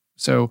do.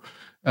 So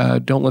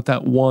don't let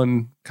that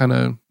one kind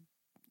of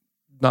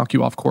knock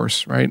you off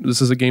course, right?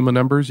 This is a game of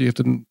numbers. You have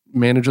to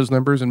manage those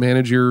numbers and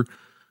manage your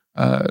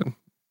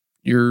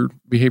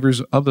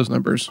behaviors of those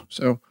numbers.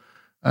 So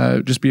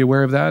just be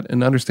aware of that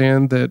and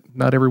understand that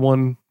not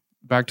everyone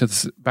back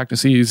to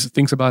seas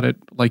thinks about it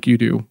like you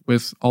do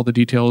with all the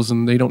details,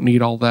 and they don't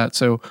need all that.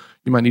 So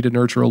you might need to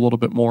nurture a little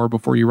bit more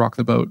before you rock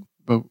the boat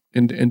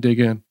and dig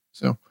in.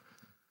 So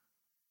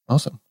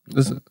awesome.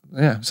 So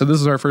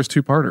this is our first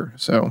 2-parter.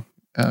 So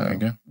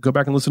go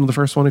back and listen to the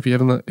first one if you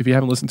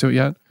haven't listened to it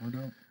yet,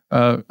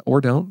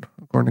 or don't,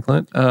 according to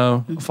Clint.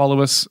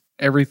 Follow us.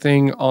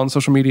 Everything on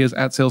social media is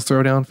at Sales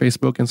Throwdown: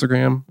 Facebook,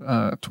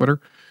 Instagram, Twitter.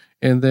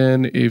 And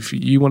then if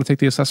you want to take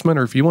the assessment,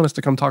 or if you want us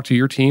to come talk to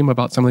your team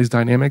about some of these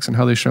dynamics and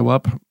how they show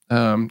up,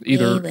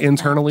 either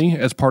internally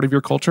as part of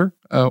your culture,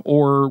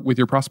 or with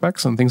your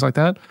prospects and things like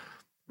that,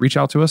 reach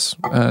out to us,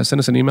 send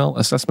us an email,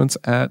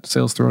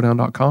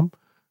 assessments@salesthrowdown.com,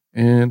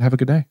 and have a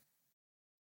good day.